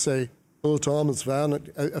and say, "Hello, Tom, it's Van.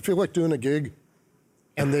 I feel like doing a gig."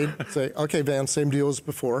 And they'd say, "Okay, Van, same deal as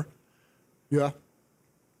before." Yeah.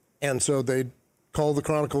 And so they'd call the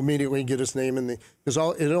Chronicle immediately, get his name in because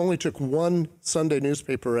it only took one Sunday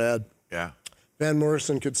newspaper ad. Yeah. Van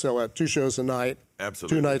Morrison could sell out 2 shows a night.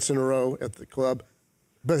 Absolutely. 2 nights in a row at the club.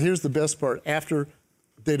 But here's the best part. After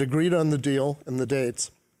they'd agreed on the deal and the dates,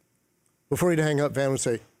 before he'd hang up, Van would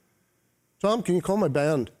say, "Tom, can you call my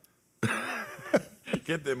band?"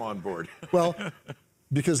 Get them on board. Well,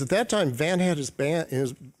 because at that time, Van had his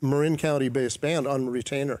Marin County-based band on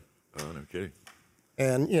retainer. Oh, no kidding.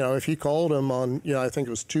 And, if he called him on, I think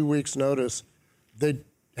it was 2 weeks' notice, they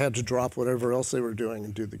had to drop whatever else they were doing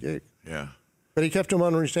and do the gig. Yeah. But he kept him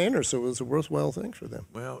on retainer, so it was a worthwhile thing for them.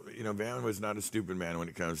 Well, Van was not a stupid man when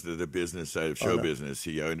it comes to the business side of show business.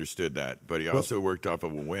 He understood that, but he also worked off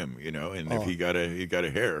of a whim, and if he got a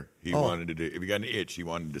hair, he wanted to. If he got an itch, he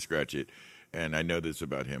wanted to scratch it. And I know this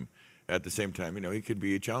about him. At the same time, he could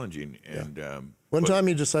be challenging. And one time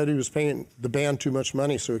he decided he was paying the band too much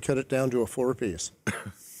money, so he cut it down to a 4-piece.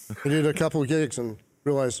 He did a couple of gigs and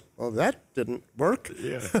realized, well, that didn't work.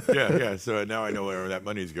 Yeah. So now I know where that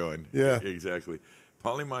money's going. Yeah. Exactly.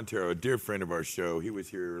 Paulie Montero, a dear friend of our show, he was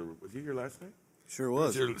here. Was he here last night? Sure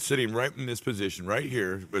was. He was here, sitting right in this position, right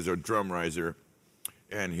here, was a drum riser,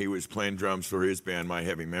 and he was playing drums for his band, My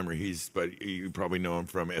Heavy Memory. But you probably know him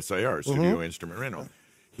from SIR, Studio Instrument Rental.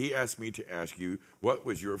 He asked me to ask you, what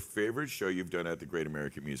was your favorite show you've done at the Great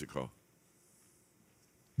American Music Hall?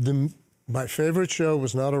 My favorite show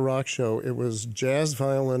was not a rock show. It was jazz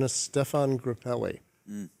violinist Stefan Grappelli.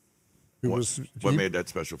 What made that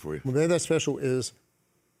special for you? What made that special is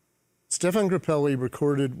Stefan Grappelli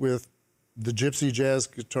recorded with the gypsy jazz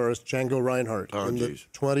guitarist Django Reinhardt in the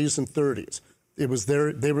 20s and 30s. It was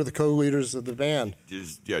they were the co-leaders of the band.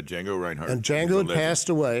 Django Reinhardt. And Django had passed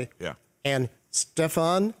away. Yeah. And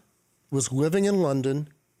Stefan was living in London,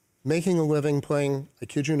 making a living playing, I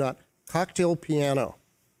kid you not, cocktail piano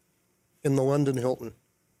in the London Hilton.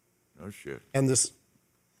 Oh, shit. And this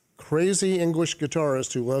crazy English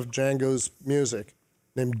guitarist who loved Django's music,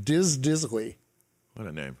 named Diz Disley. What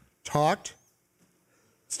a name. Talked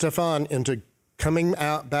Stefan into coming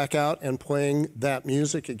back out and playing that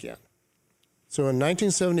music again. So in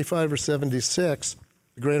 1975 or 76,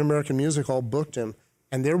 the Great American Music Hall booked him,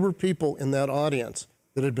 and there were people in that audience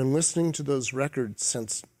that had been listening to those records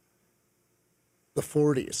since the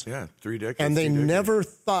 40s. Yeah, 3 decades. And they never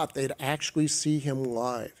thought they'd actually see him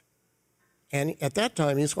live. And at that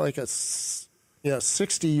time, he's like a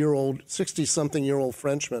 60-something-year-old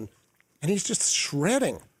Frenchman, and he's just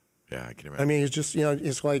shredding. Yeah, I can imagine. I mean, he's just,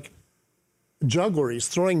 it's like a juggler. He's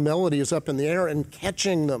throwing melodies up in the air and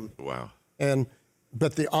catching them. Wow.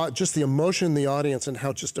 But just the emotion in the audience and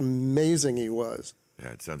how just amazing he was. Yeah,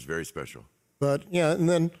 it sounds very special. But, and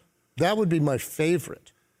then that would be my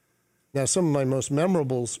favorite. Now, some of my most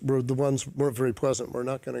memorables were the ones that weren't very pleasant. We're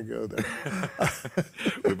not going to go there.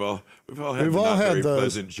 we've all had very those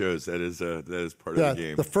pleasant shows. That is part of the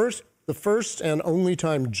game. The first and only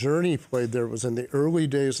time Journey played there was in the early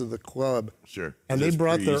days of the club. Sure. And they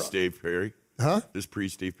brought their Steve Perry. Huh? This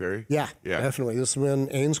pre-Steve Perry? Yeah, definitely. This is when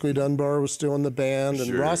Ainsley Dunbar was still in the band,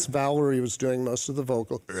 and Ross Valerie was doing most of the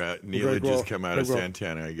vocals. Right. Neil had just come out of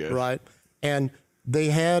Santana, I guess. Right. And they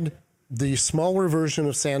had the smaller version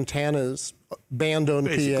of Santana's band-owned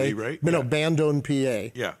Basically, PA. right? No, Yeah. band-owned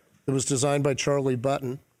PA. Yeah. It was designed by Charlie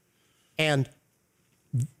Button. And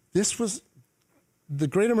this was the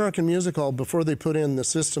Great American Music Hall, before they put in the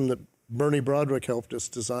system that Bernie Broderick helped us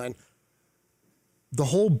design. The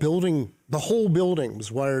whole building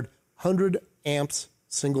was wired 100 amps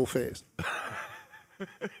single phase.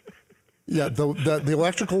 Yeah, the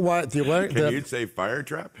electrical wire. Can you say fire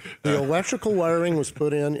trap? The electrical wiring was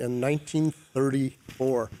put in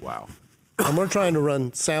 1934. Wow. And we're trying to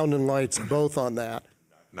run sound and lights both on that.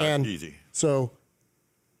 Not easy. So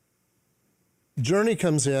Journey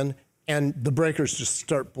comes in, and the breakers just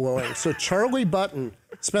start blowing. So Charlie Button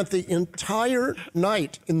spent the entire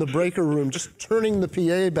night in the breaker room just turning the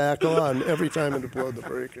PA back on every time it would blow the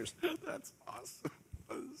breakers. That's awesome.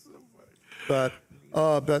 That is so funny.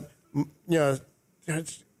 But you know,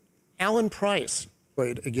 Alan Price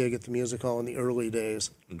played a gig at the music hall in the early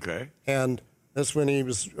days. Okay. And that's when he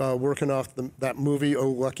was working off that movie, Oh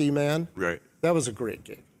Lucky Man. Right. That was a great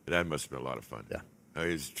gig. That must have been a lot of fun. Yeah.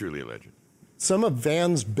 He's truly a legend. Some of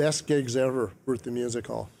Van's best gigs ever were at the music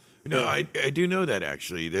hall. No, I do know that,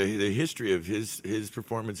 actually. The history of his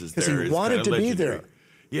performances there Because is he wanted kinda to be legendary. there.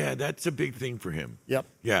 Yeah, that's a big thing for him. Yep.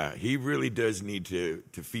 Yeah, he really does need to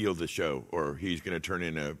feel the show, or he's going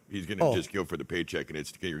to just go for the paycheck,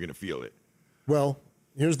 and you're going to feel it. Well,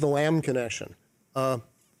 here's the Lamb connection.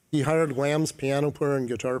 He hired Lamb's piano player and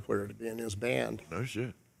guitar player to be in his band. No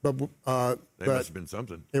shit. But That must have been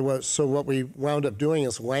something. it was so. What we wound up doing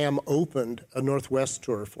is Lamb opened a Northwest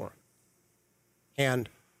tour for him. And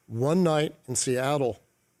one night in Seattle,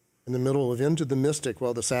 in the middle of Into the Mystic,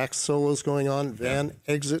 while the sax solo is going on, Van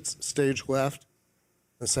exits stage left.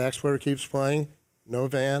 The sax player keeps playing. No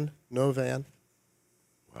Van, no Van.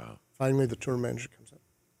 Wow. Finally, the tour manager comes up.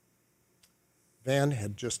 Van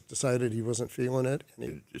had just decided he wasn't feeling it, and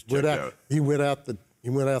he Just went checked out. out. He went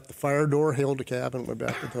out the fire door, hailed a cab, and went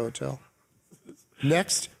back to the hotel.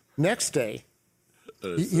 Next day,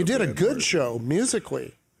 he did a good show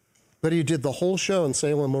musically, but he did the whole show in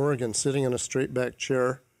Salem, Oregon, sitting in a straight back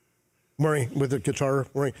chair, with a guitar,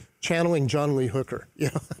 channeling John Lee Hooker.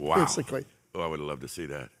 Wow. Basically. Oh, I would love to see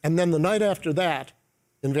that. And then the night after that,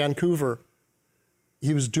 in Vancouver,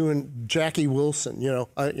 he was doing Jackie Wilson,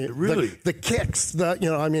 Really? the kicks,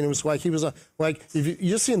 it was like he was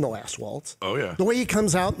you've seen The Last Waltz. Oh, yeah. The way he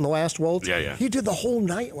comes out in The Last Waltz. Yeah. He did the whole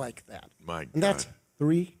night like that. My And that's God.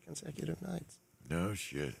 3 consecutive nights. No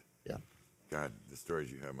shit. Yeah. God, the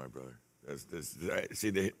stories you have, my brother. See,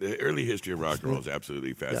 the early history of rock and roll is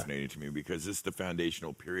absolutely fascinating to me, because this is the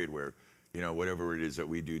foundational period where, whatever it is that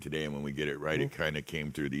we do today, and when we get it right, it kind of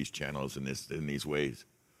came through these channels in these ways.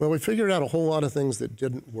 Well, we figured out a whole lot of things that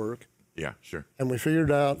didn't work, Yeah, sure. and we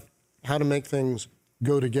figured out how to make things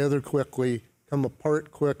go together quickly, come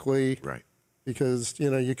apart quickly. Right. Because,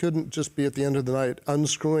 you couldn't just be at the end of the night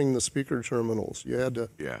unscrewing the speaker terminals. You had to.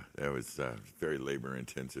 Yeah, that was very labor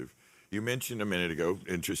intensive. You mentioned a minute ago,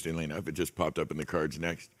 interestingly enough, it just popped up in the cards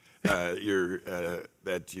next, that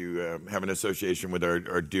you have an association with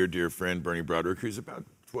our dear, dear friend, Bernie Broderick, who's about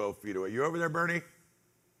 12 feet away. You over there, Bernie?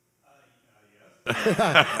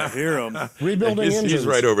 I hear him. Rebuilding engines. He's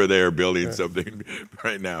right over there building something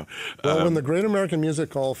right now. Well, when the Great American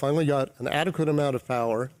Music Hall finally got an adequate amount of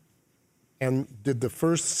power and did the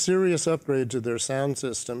first serious upgrade to their sound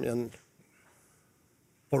system in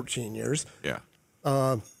 14 years, Yeah.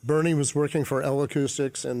 Bernie was working for L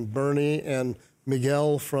Acoustics, and Bernie and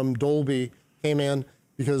Miguel from Dolby came in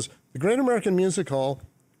because the Great American Music Hall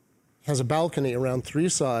has a balcony around 3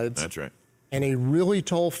 sides. That's right. And a really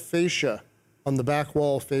tall fascia on the back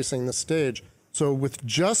wall facing the stage. So with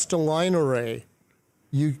just a line array,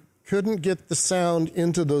 you couldn't get the sound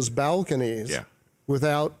into those balconies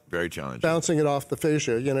without Very challenging. bouncing it off the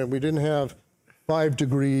fascia. We didn't have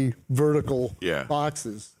 5-degree vertical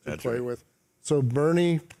boxes to That's play right. with. So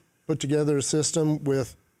Bernie put together a system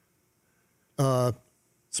with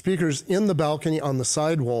speakers in the balcony on the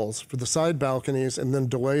side walls for the side balconies, and then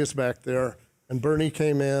delays back there. And Bernie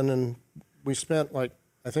came in, and we spent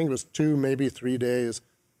I think it was 2, maybe 3 days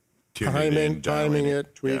timing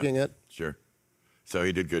it, tweaking it. Sure. So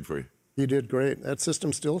he did good for you. He did great. That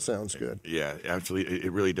system still sounds good. Yeah, absolutely.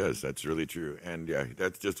 It really does. That's really true. And yeah,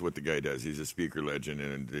 that's just what the guy does. He's a speaker legend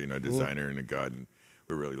and a designer and a god, and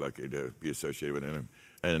we're really lucky to be associated with him.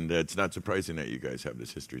 And it's not surprising that you guys have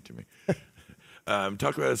this history to me.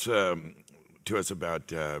 Talk to us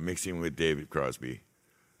about mixing with David Crosby.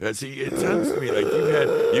 See, it sounds to me like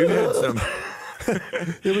you've had some.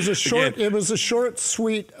 It was a short. Again, it was a short,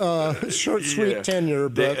 sweet tenure.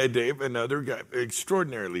 But Dave, another guy,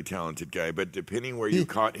 extraordinarily talented guy, but depending where you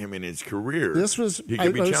caught him in his career, he could be I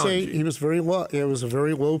would say challenging. he was very low. It was a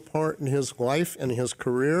very low part in his life and his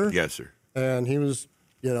career. Yes, sir. And he was,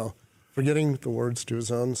 forgetting the words to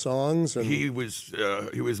his own songs. And He was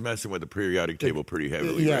messing with the periodic table pretty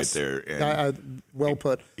heavily yes, right there. And well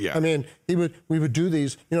put. Yeah. I mean, we would do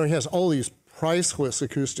these. He has all these priceless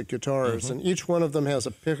acoustic guitars, and each one of them has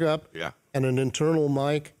a pickup and an internal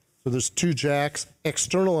mic. So there's 2 jacks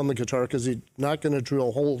external on the guitar because he's not going to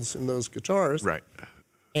drill holes in those guitars. Right.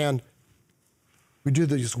 And we do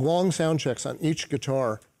these long sound checks on each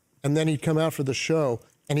guitar, and then he'd come out for the show,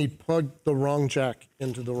 and he'd plug the wrong jack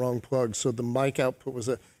into the wrong plug, so the mic output was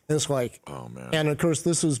and it's like, oh man. And of course,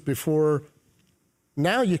 this was before.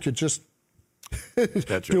 Now you could just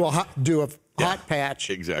do a hot patch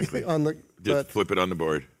exactly on the just flip it on the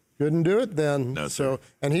board. Couldn't do it then. No, so sir.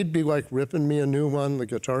 And he'd be like ripping me a new one. The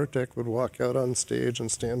guitar tech would walk out on stage and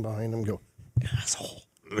stand behind him and go, asshole.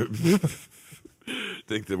 I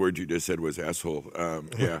think the word you just said was asshole.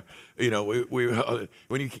 Yeah,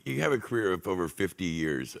 when you have a career of over 50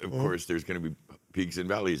 years, of course, there's going to be peaks and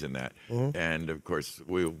valleys in that, and of course,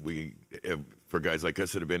 we for guys like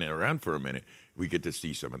us that have been around for a minute, we get to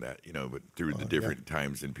see some of that, but through the different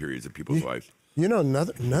times and periods of people's lives.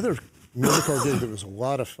 Another musical gig that was a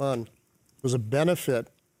lot of fun was a benefit.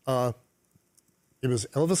 It was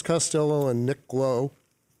Elvis Costello and Nick Lowe.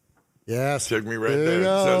 Yes. Took me right there.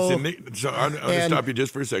 So I'm going to stop you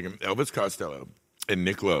just for a second. Elvis Costello and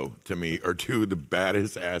Nick Lowe, to me, are 2 of the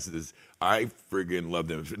baddest asses. I friggin' love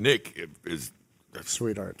them. Nick is a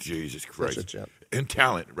sweetheart. Jesus Christ. Such a gent. And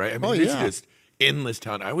talent, right? I mean, there's just endless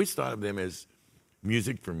talent. I always thought of them as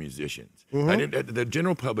music for musicians. The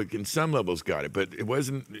general public, in some levels, got it, but it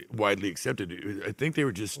wasn't widely accepted. I think they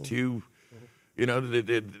were just too, they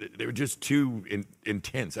were just too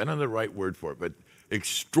intense. I don't know the right word for it, but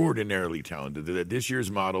extraordinarily talented. This year's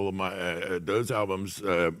model, those albums,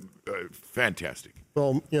 fantastic.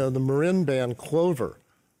 Well, the Marin band Clover,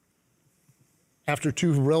 after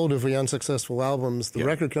 2 relatively unsuccessful albums, the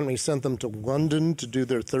record company sent them to London to do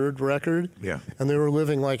their 3rd record. Yeah. And they were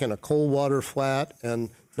living like in a coal water flat and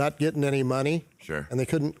not getting any money. Sure. And they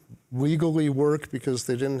couldn't legally work because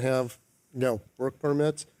they didn't have, work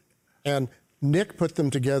permits. And Nick put them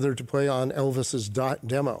together to play on Elvis's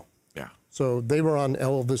demo. Yeah. So they were on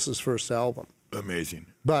Elvis's first album. Amazing.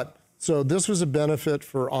 But so this was a benefit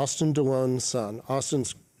for Austin DeLone's son.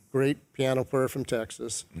 Austin's great piano player from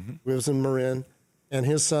Texas, lives in Marin, and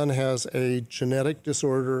his son has a genetic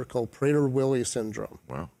disorder called Prader-Willi syndrome.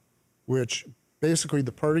 Wow. Which basically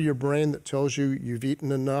the part of your brain that tells you you've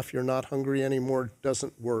eaten enough, you're not hungry anymore,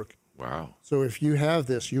 doesn't work. Wow. So if you have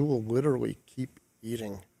this, you will literally keep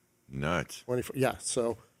eating. Nuts. 24. Yeah.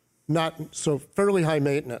 So fairly high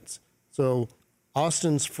maintenance. So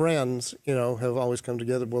Austin's friends, have always come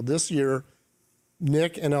together. Well, this year,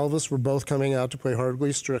 Nick and Elvis were both coming out to play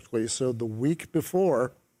Hardly Strictly. So the week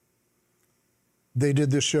before, they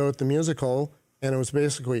did this show at the Music Hall, and it was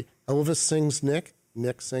basically Elvis sings Nick,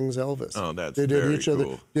 Nick sings Elvis. Oh, that's they did very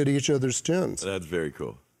cool. Did each other's tunes. That's very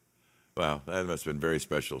cool. Wow, that must have been a very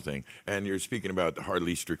special thing. And you're speaking about the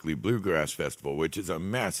Hardly Strictly Bluegrass Festival, which is a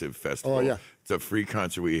massive festival. Oh, yeah. It's a free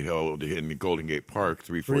concert we held in the Golden Gate Park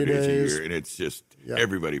 3-4 days a year, and it's just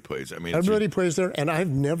everybody plays. I mean, everybody plays there, and I've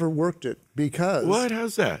never worked it because what?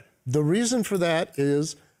 How's that? The reason for that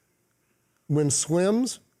is when the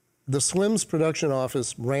Slims production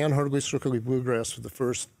office ran Hardly Strictly Bluegrass for the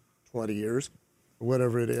first 20 years, or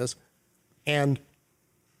whatever it is, and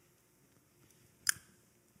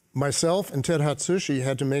myself and Ted Hatsushi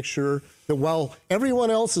had to make sure that while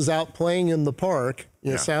everyone else is out playing in the park,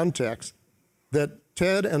 sound techs, that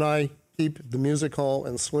Ted and I keep the music hall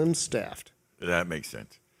and Slim staffed. That makes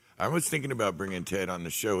sense. I was thinking about bringing Ted on the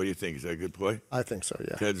show. What do you think? Is that a good play? I think so,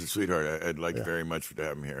 yeah. Ted's a sweetheart. I'd like very much to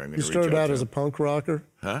have him here. I'm You started out as a punk rocker?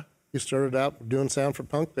 Huh? You started out doing sound for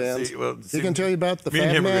punk bands. See, he can tell you about the me Fab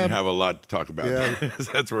and him are Mab. going to have a lot to talk about. Yeah.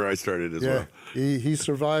 That's where I started as well. He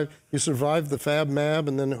survived. He survived the Fab Mab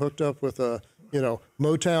and then hooked up with a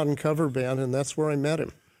Motown cover band, and that's where I met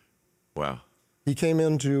him. Wow. He came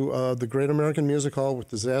into the Great American Music Hall with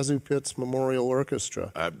the Zazu Pitts Memorial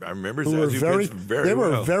Orchestra. I remember Zazu Pitts very They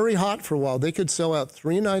were well. very hot for a while. They could sell out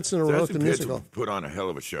 3 nights in a row at the Zazu music Pitts hall. put on a hell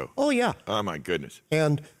of a show. Oh, yeah. Oh, my goodness.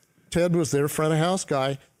 And Ted was their front of house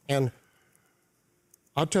guy, and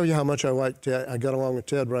I'll tell you how much I liked Ted. I got along with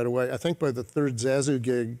Ted right away. I think by the 3rd Zazu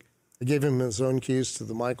gig, I gave him his own keys to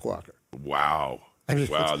the mic locker. Wow.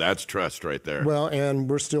 Wow, that's trust right there. Well, and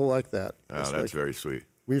we're still like that. Oh, that's very sweet.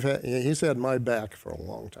 he's had my back for a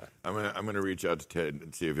long time. I'm gonna reach out to Ted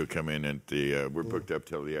and see if he'll come in. At the we're booked up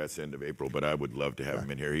till the end of April, but I would love to have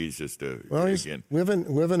him in here. He's just he's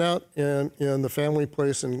living out in the family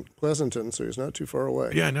place in Pleasanton, so he's not too far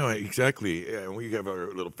away. Yeah, no, exactly. Yeah, we have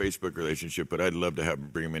our little Facebook relationship, but I'd love to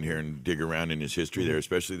bring him in here and dig around in his history there,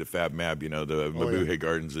 especially the Fab Mab. You know, the Mabuhay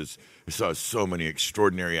Gardens saw so many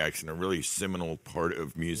extraordinary acts in a really seminal part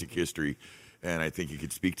of music history, and I think you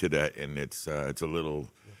could speak to that. And it's a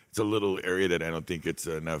little area that I don't think gets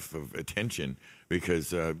enough of attention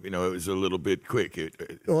because it was a little bit quick. And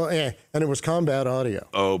it was combat audio.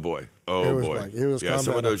 Oh boy, it was yeah.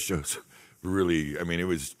 Some of those shows really. I mean, it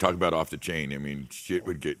was talk about off the chain. I mean, shit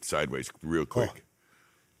would get sideways real quick.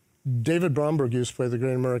 David Bromberg used to play the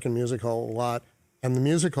Great American Music Hall a lot, and the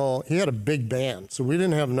music hall, he had a big band, so we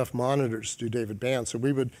didn't have enough monitors to do David Band, so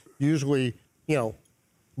we would usually,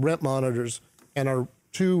 rent monitors, and our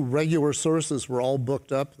 2 regular sources were all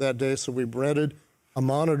booked up that day, so we rented a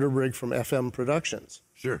monitor rig from FM Productions.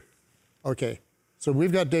 Sure. Okay, so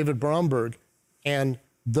we've got David Bromberg, and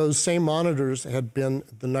those same monitors had been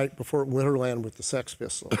the night before at Winterland with the Sex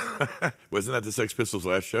Pistols. Wasn't that the Sex Pistols'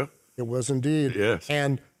 last show? It was indeed. Yes.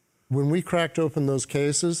 And when we cracked open those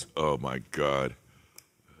cases... Oh, my God.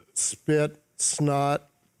 Spit, snot...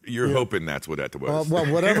 You're hoping that's what that was. Well,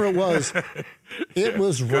 whatever it was, it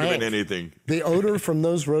was rank. Could have been anything. The odor from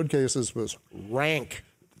those road cases was rank.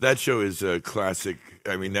 That show is a classic.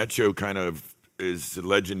 I mean, that show kind of is a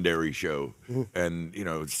legendary show. And,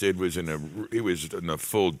 Sid was in a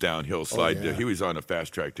full downhill slide. Oh, yeah. He was on a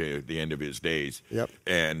fast track to the end of his days. Yep.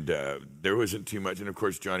 And there wasn't too much. And, of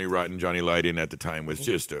course, Johnny Rotten, Johnny Lydon at the time was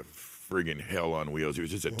just a friggin' hell on wheels. He was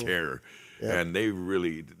just a terror. Yep. And they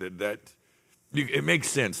really, it makes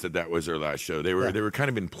sense that was their last show. They were kind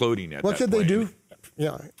of imploding at that point. What could they do?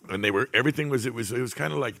 Yeah. And it was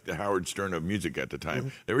kind of like the Howard Stern of music at the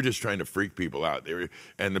time. They were just trying to freak people out.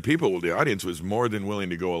 The audience was more than willing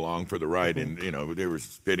to go along for the ride. And, they were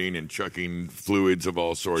spitting and chucking fluids of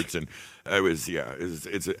all sorts. And it's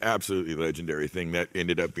an absolutely legendary thing that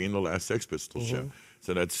ended up being the last Sex Pistols show.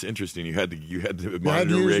 So that's interesting. You had the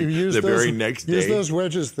monitor rig the very next day. Use those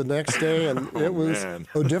wedges the next day, and it was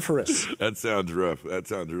odiferous. That sounds rough. That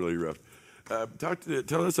sounds really rough.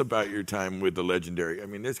 Tell us about your time with the legendary. I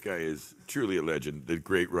mean, this guy is truly a legend, the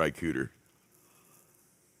great Ry Cooder.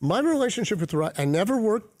 My relationship with Ry, I never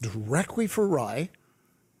worked directly for Ry,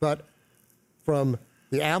 but from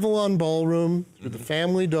the Avalon Ballroom to the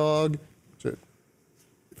Family Dog to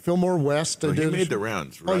Fillmore West. He made the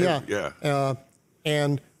rounds, right? Oh, yeah.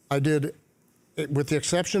 And I did, with the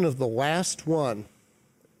exception of the last one,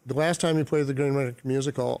 the last time he played the Great American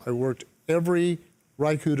Music Hall, I worked every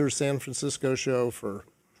Ry Cooder San Francisco show for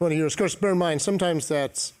 20 years. Of course, bear in mind, sometimes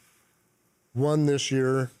that's 1 this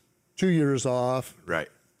year, 2 years off. Right.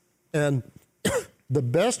 And the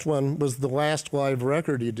best one was the last live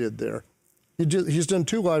record he did there. He's done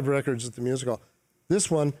 2 live records at the Music Hall.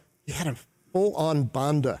 This one, he had a full-on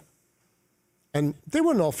banda. And they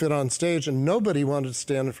wouldn't all fit on stage, and nobody wanted to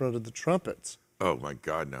stand in front of the trumpets. Oh, my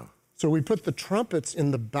God, no. So we put the trumpets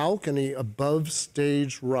in the balcony above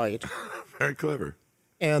stage right. Very clever.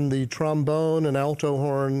 And the trombone and alto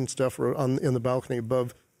horn and stuff were in the balcony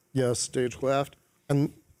above, stage left.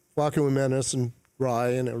 And Flaco Jimenez and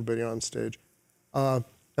Ry and everybody on stage.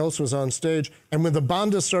 Else was on stage. And when the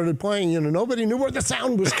banda started playing, nobody knew where the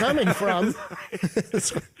sound was coming from.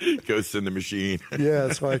 Ghost in the Machine. Yeah,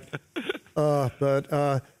 it's like...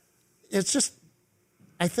 But it's just,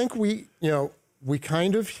 I think we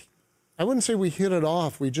kind of, I wouldn't say we hit it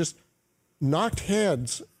off. We just knocked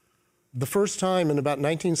heads the first time in about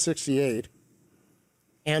 1968.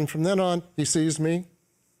 And from then on, he sees me.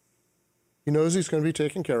 He knows he's going to be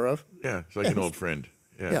taken care of. Yeah, it's like an old friend.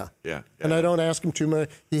 Yeah. And I don't ask him too much.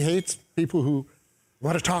 He hates people who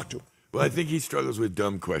want to talk to him. Well, I think he struggles with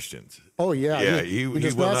dumb questions. Oh, yeah. Yeah, he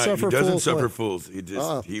doesn't suffer fools.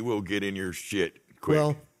 He will get in your shit quick.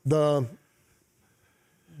 Well, the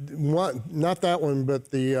one, not that one,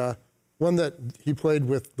 but the one that he played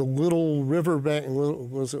with the Little River Band,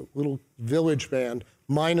 was a Little Village Band,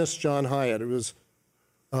 minus John Hyatt. It was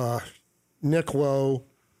Nick Lowe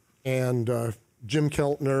and Jim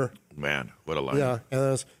Keltner. Man, what a line.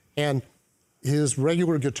 Yeah, and his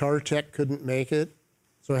regular guitar tech couldn't make it.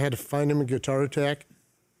 So I had to find him a guitar tech,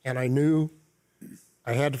 and I knew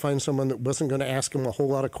I had to find someone that wasn't going to ask him a whole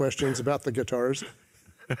lot of questions about the guitars.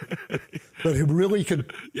 But he really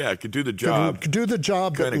could... Yeah, could do the job. Could do the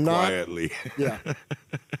job, but not... quietly. Yeah.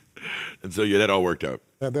 And so, that all worked out.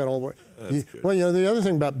 Yeah, that all worked. Well, the other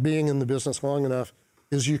thing about being in the business long enough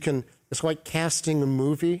is it's like casting a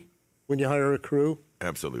movie when you hire a crew.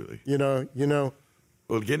 Absolutely. Well,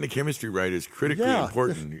 Well, getting the chemistry right is critically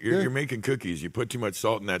important. You're making cookies. You put too much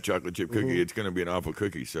salt in that chocolate chip cookie, it's going to be an awful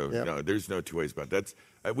cookie. So no, there's no two ways about it.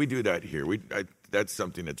 We do that here. That's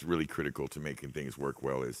something that's really critical to making things work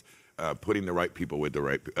well is putting the right people with the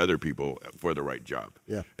right other people for the right job.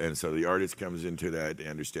 Yeah. And so the artist comes into that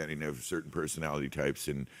understanding of certain personality types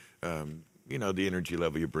and the energy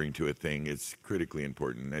level you bring to a thing is critically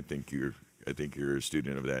important. I think you're a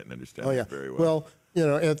student of that and understand that very well. Well,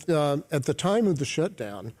 at the time of the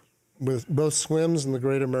shutdown, with both Slim's and the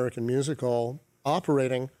Great American Music Hall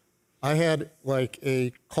operating, I had like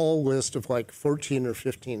a call list of like 14 or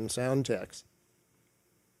 15 sound techs.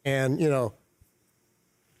 And,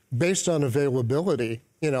 based on availability,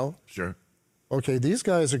 Sure. Okay, these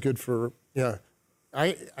guys are good for,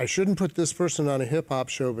 I shouldn't put this person on a hip hop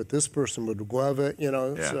show, but this person would love it,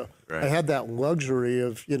 so right. I had that luxury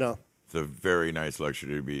of, It's a very nice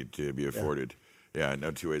luxury to be afforded. Yeah,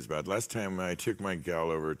 no two ways about it. Last time I took my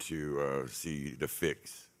gal over to see The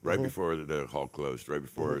Fix, right before the hall closed, right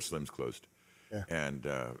before Slim's closed. Yeah. And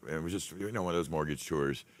it was just, one of those mortgage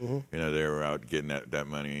tours. They were out getting that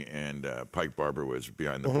money, and Pike Barber was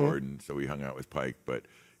behind the board, and so we hung out with Pike. But,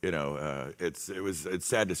 it's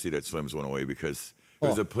sad to see that Slim's went away because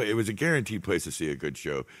it was a guaranteed place to see a good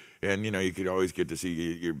show. And, you could always get to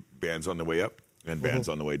see your bands on the way up and bands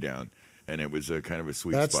on the way down. And it was a kind of a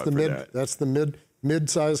sweet spot for that. That's the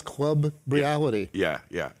mid-sized club reality. Yeah.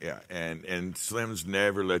 And Slim's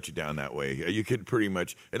never let you down that way. You could pretty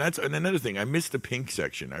much, and another thing. I miss the pink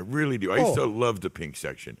section. I really do. I still love the pink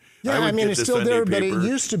section. Yeah, it's still there, but it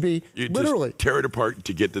used to be literally just tear it apart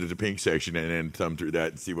to get to the pink section and then thumb through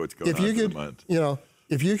that and see what's going on for the month.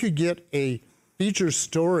 If you could get a feature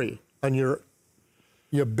story on your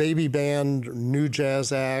baby band, or new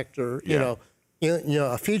jazz act, or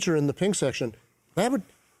a feature in the pink section, that would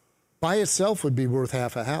by itself would be worth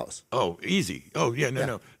half a house. Oh, easy. Oh, yeah,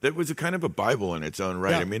 no. That was a kind of a Bible in its own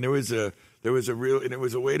right. I mean, there was a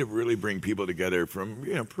way to really bring people together from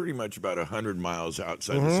pretty much about 100 miles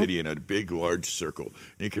outside the city in a big, large circle.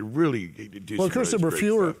 And you could really do. Well, of course, there were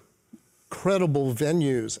fewer credible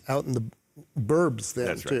venues out in the burbs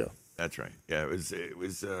then too. That's right. Yeah, it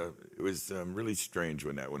was really strange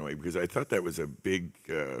when that went away because I thought that was a big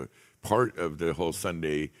part of the whole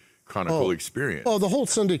Sunday Chronicle experience. Oh, the whole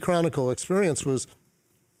Sunday Chronicle experience was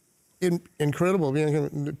incredible.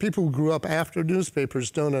 People who grew up after newspapers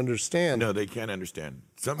don't understand. No, they can't understand.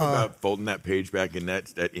 Something about folding that page back and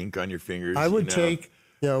that ink on your fingers. I would take,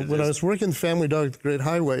 when I was working Family Dog at the Great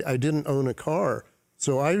Highway, I didn't own a car.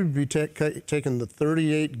 So I would be taking the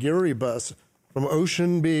 38 Geary bus from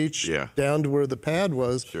Ocean Beach down to where the pad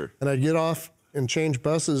was. Sure. And I'd get off and change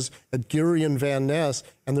buses at Geary and Van Ness,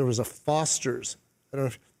 and there was a Foster's. I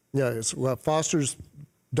don't know if, it's Foster's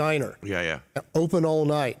Diner. Yeah. Open all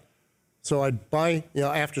night. So I'd buy,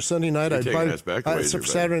 after Sunday night,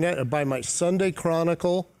 Saturday night, I'd buy my Sunday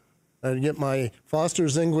Chronicle. I'd get my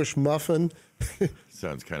Foster's English muffin.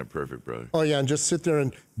 Sounds kind of perfect, brother. Oh, yeah, and just sit there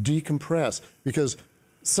and decompress. Because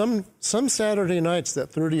some Saturday nights,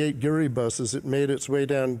 that 38 Geary buses, it made its way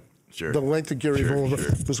down the length of Geary Boulevard.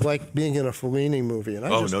 It was like being in a Fellini movie.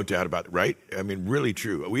 And no doubt about it, right? I mean, really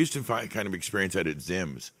true. We used to kind of experience that at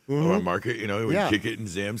Zim's, our market. We'd kick it in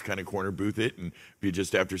Zim's, kind of corner booth it, and be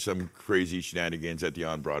just after some crazy shenanigans at the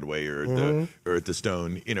On Broadway or at the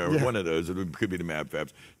Stone, one of those. It could be the Mad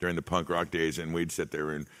Fabs during the punk rock days, and we'd sit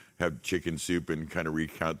there and have chicken soup and kind of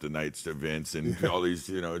recount the night's events and all these,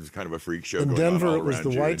 it's kind of a freak show. In Denver, it was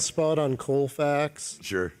the White Spot on Colfax.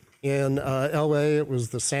 Sure. In L.A., it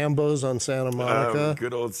was the Sambos on Santa Monica.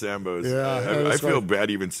 Good old Sambos. Yeah, I feel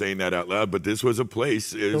bad even saying that out loud, but this was a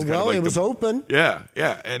place. It was it was open. Yeah.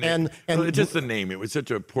 And just the name. It was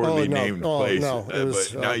such a poorly named place.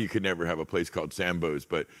 But now you could never have a place called Sambos.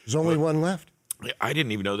 But there's only one left. I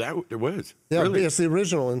didn't even know that there was. Yeah, really? It's the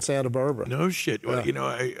original in Santa Barbara. No shit. Well,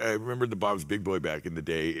 I remember the Bob's Big Boy back in the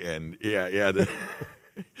day, and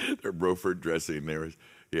their Beaufort dressing. There was.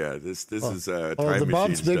 Yeah, this is time machine the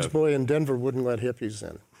Bob's Big stuff. Boy in Denver wouldn't let hippies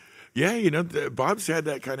in. Yeah, Bob's had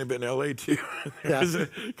that kind of in L.A. too. It was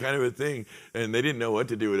kind of a thing, and they didn't know what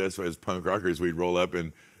to do with us as punk rockers. We'd roll up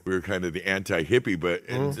and we were kind of the anti-hippie, but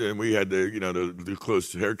and we had the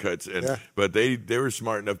close haircuts, but they were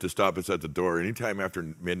smart enough to stop us at the door anytime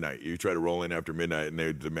after midnight. You try to roll in after midnight, and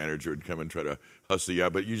the manager would come and try to hustle you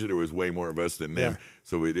out. But usually there was way more of us than them,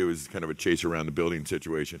 so it was kind of a chase around the building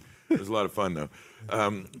situation. It was a lot of fun though.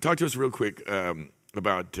 Talk to us real quick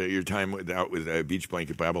about your time out with Beach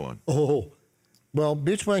Blanket Babylon. Oh, well,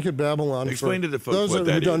 Beach Blanket Babylon. Explain to the folks those what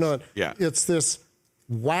that who don't is. know it. Yeah, it's this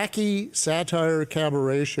wacky satire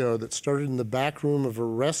cabaret show that started in the back room of a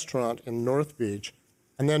restaurant in North Beach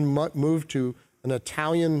and then moved to an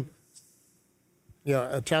Italian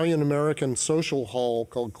American social hall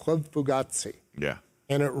called Club Fugazzi. Yeah.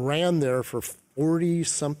 And it ran there for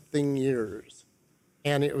 40-something years.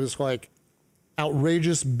 And it was like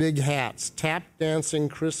outrageous big hats, tap dancing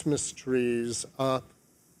Christmas trees.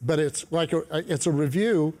 But it's like it's a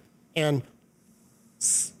review and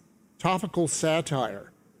topical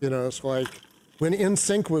satire. You know, it's like when In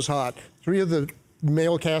Sync was hot, 3 of the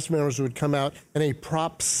male cast members would come out in a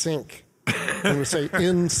prop sync and would say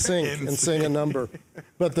In Sync and sing a number.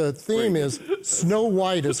 But the theme is Snow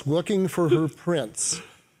White is looking for her prince.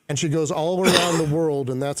 And she goes all around the world,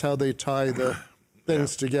 and that's how they tie the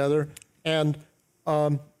things together. And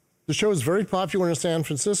the show is very popular in San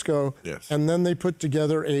Francisco. Yes. And then they put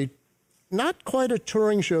together not quite a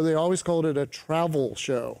touring show. They always called it a travel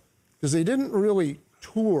show because they didn't really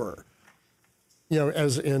tour, you know,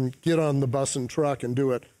 as in get on the bus and truck and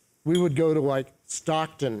do it. We would go to like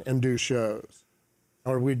Stockton and do shows,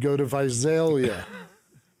 or we'd go to Visalia,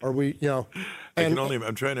 or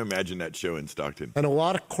I'm trying to imagine that show in Stockton. And a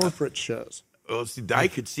lot of corporate shows. Well, see, I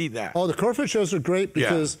could see that. Oh, the corporate shows are great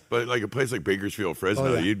because... Yeah, but like a place like Bakersfield,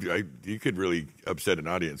 Fresno, Oh, yeah. you could really upset an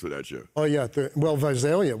audience with that show. Oh, yeah.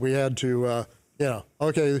 Visalia, we had to,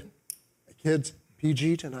 okay, kids,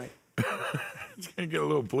 PG tonight. It's going to get a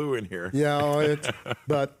little blue in here. Yeah,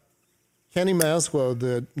 but Kenny Maslow,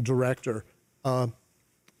 the director,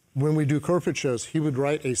 when we do corporate shows, he would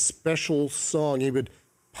write a special song. He would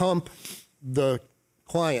pump the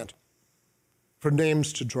client for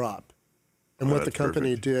names to drop. And what the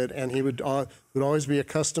company did, and he would always be a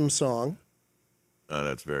custom song. Oh,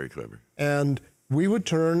 that's very clever. And we would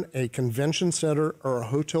turn a convention center or a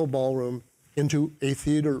hotel ballroom into a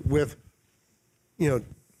theater with,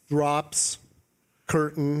 drops,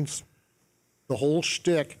 curtains, the whole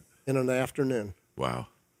shtick in an afternoon. Wow,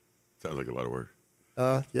 sounds like a lot of work.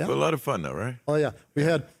 Yeah, but a lot of fun though, right? Oh yeah,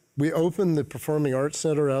 we opened the Performing Arts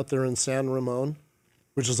Center out there in San Ramon,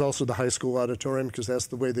 which is also the high school auditorium because that's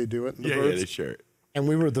the way they do it in the Yeah, Burbs. they share it. And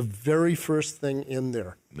we were the very first thing in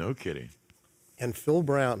there. No kidding. And Phil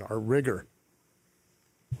Brown, our rigger,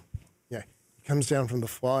 he comes down from the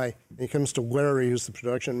fly, and he comes to Larry, who's the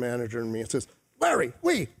production manager, and me, and says, Larry,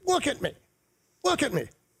 Lee, look at me. Look at me.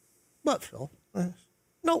 What, Phil?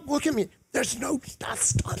 No, look at me. There's no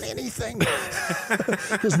dust on anything.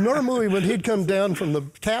 Because normally when he'd come down from the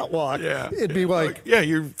catwalk, it'd be like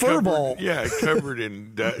you're furball. Covered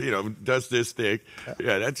in dust this thick.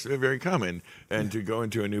 Yeah, that's very common. And to go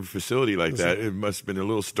into a new facility like that, it must have been a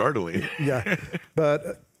little startling. Yeah,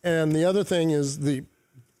 and the other thing is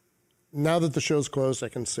now that the show's closed, I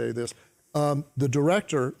can say this. The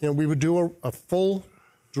director, we would do a full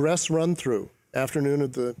dress run through afternoon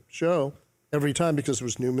of the show every time because there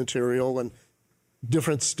was new material and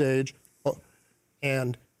different stage.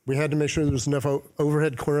 And we had to make sure there was enough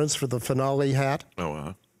overhead clearance for the finale hat. Oh,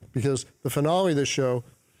 wow. Because the finale of the show,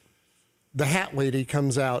 the hat lady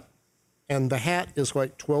comes out, and the hat is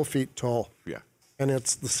like 12 feet tall. Yeah. And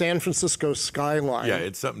it's the San Francisco skyline. Yeah,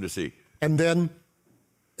 it's something to see. And then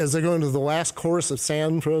as they go into the last chorus of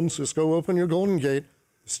San Francisco, open your Golden Gate,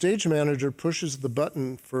 the stage manager pushes the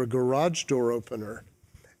button for a garage door opener.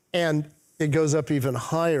 And it goes up even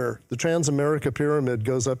higher. The Transamerica Pyramid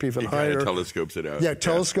goes up even higher. Kind of telescopes it out. Yeah,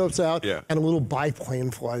 telescopes out. Yeah. And a little biplane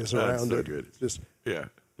flies around so it. Good. A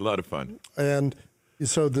lot of fun. And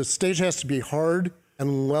so the stage has to be hard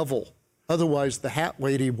and level. Otherwise, the hat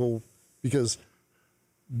lady will, because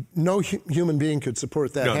no human being could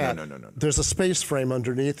support that hat. No. There's a space frame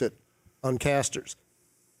underneath it on casters.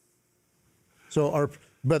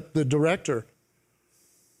 But the director,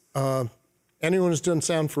 anyone who's done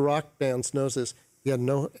sound for rock bands knows this. He had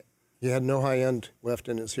no high end left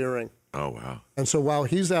in his hearing. Oh, wow. And so while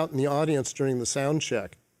he's out in the audience during the sound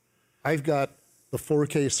check, I've got the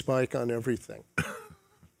 4K spike on everything.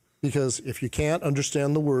 Because if you can't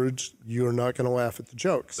understand the words, you're not going to laugh at the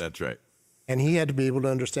jokes. That's right. And he had to be able to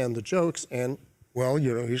understand the jokes, and,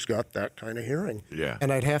 he's got that kind of hearing. Yeah.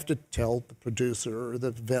 And I'd have to tell the producer or the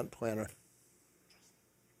event planner,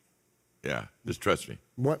 yeah, just trust me.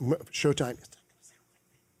 what showtime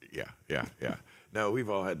is Yeah. No, we've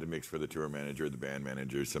all had to mix for the tour manager or the band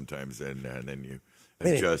manager sometimes, and then you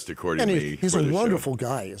adjust accordingly. And he's for a the wonderful show.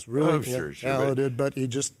 guy. He's really sure, talented, but he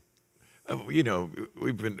just...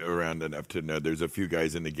 we've been around enough to know there's a few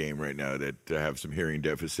guys in the game right now that have some hearing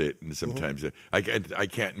deficit, and sometimes I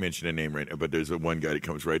can't mention a name right now, but there's one guy that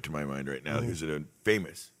comes right to my mind right now who's a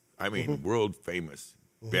famous, world famous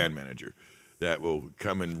band manager that will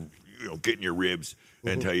come and get in your ribs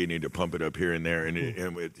and tell you need to pump it up here and there, and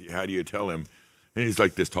how do you tell him? And he's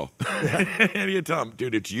like this tall. And you tell him,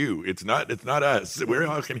 dude, it's you. It's not us. We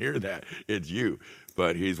all can hear that. It's you.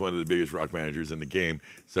 But he's one of the biggest rock managers in the game.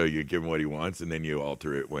 So you give him what he wants, and then you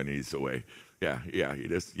alter it when he's away.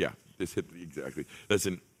 This hit exactly.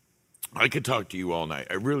 Listen, I could talk to you all night.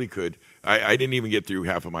 I really could. I didn't even get through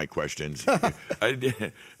half of my questions.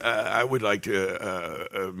 I would like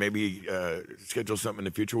to maybe schedule something in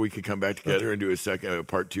the future. We could come back together and do a second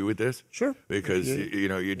part 2 with this. Sure. Because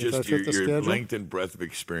your length and breadth of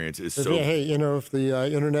experience is so. Hey, if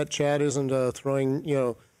the internet chat isn't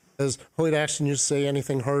throwing, as Hoyt Axton used to say,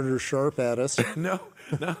 anything hard or sharp at us. No,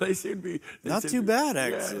 they seem to be. Not too bad,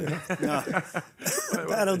 actually. No.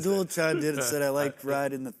 Battle Dual chimed in and said, I liked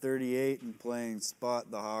riding the 38 and playing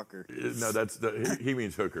Spot the Hawker. No, he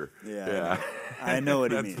means hooker. Yeah. I know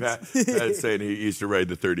what he means. Pat's saying he used to ride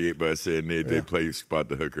the 38 bus and they'd play Spot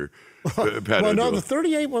the Hooker. The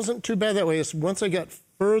 38 wasn't too bad that way. It's once I got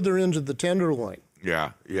further into the Tenderloin.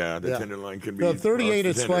 The Tenderloin can be. The 38,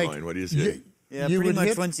 it's like. What do you say? Yeah, pretty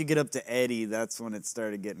much once you get up to Eddie, that's when it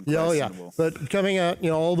started getting questionable. But coming out,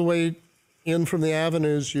 all the way in from the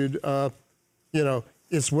avenues, you'd,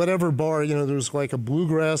 it's whatever bar. There was like a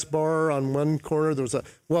bluegrass bar on one corner. There was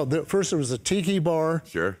first there was a tiki bar.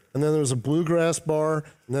 Sure. And then there was a bluegrass bar,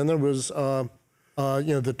 and then there was, the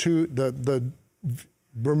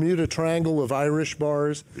Bermuda Triangle of Irish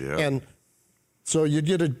bars. Yeah. And so you'd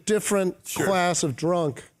get a different class of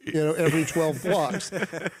drunk, every 12 blocks.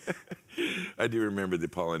 I do remember the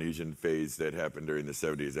Polynesian phase that happened during the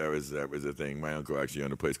 70s. That was a thing. My uncle actually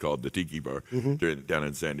owned a place called the Tiki Bar down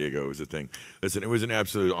in San Diego. It was a thing. Listen, it was an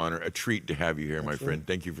absolute honor, a treat to have you here, my friend.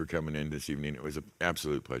 Thank you for coming in this evening. It was an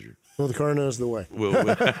absolute pleasure. Well, the car knows the way. We'll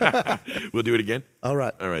do it again? All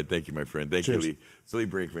right. Thank you, my friend. Thank you, Lee. It's Lee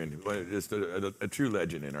Brenkman, just a true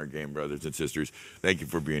legend in our game, brothers and sisters. Thank you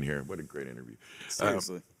for being here. What a great interview.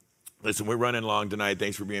 Seriously. Listen, we're running long tonight.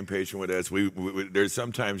 Thanks for being patient with us. There's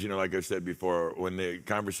sometimes, like I've said before, when the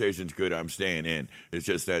conversation's good, I'm staying in. It's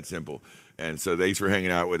just that simple. And so thanks for hanging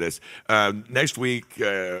out with us. Next week,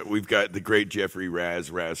 we've got the great Jeffrey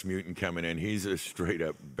Rasmussen coming in. He's a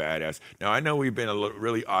straight-up badass. Now, I know we've been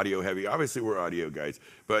really audio-heavy. Obviously, we're audio guys.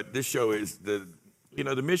 But this show is the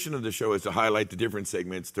mission of the show is to highlight the different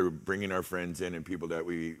segments, to bring in our friends in and people that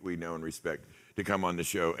we know and respect to come on the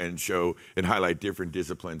show and highlight different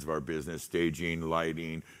disciplines of our business: staging,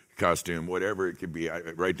 lighting, costume, whatever it could be,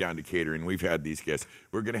 right down to catering. We've had these guests.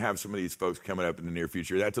 We're going to have some of these folks coming up in the near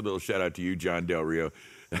future. That's a little shout out to you, John Del Rio.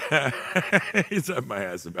 He's up my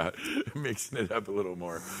ass about mixing it up a little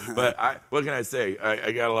more. But what can I say?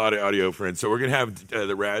 I got a lot of audio friends. So we're going to have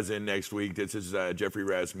the Raz in next week. This is Jeffrey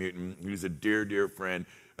Rasmussen. He's a dear, dear friend.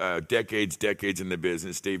 Decades in the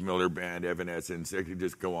business. Steve Miller Band, Evanescence. I could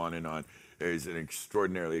just go on and on. He's an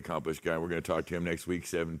extraordinarily accomplished guy. We're going to talk to him next week,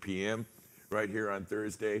 7 p.m., right here on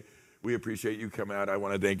Thursday. We appreciate you coming out. I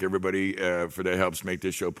want to thank everybody for that helps make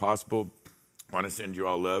this show possible. I want to send you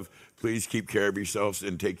all love. Please keep care of yourselves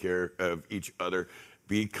and take care of each other.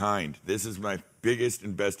 Be kind. This is my biggest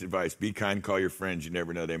and best advice. Be kind. Call your friends. You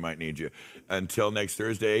never know, they might need you. Until next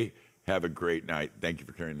Thursday, have a great night. Thank you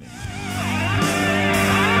for tuning in.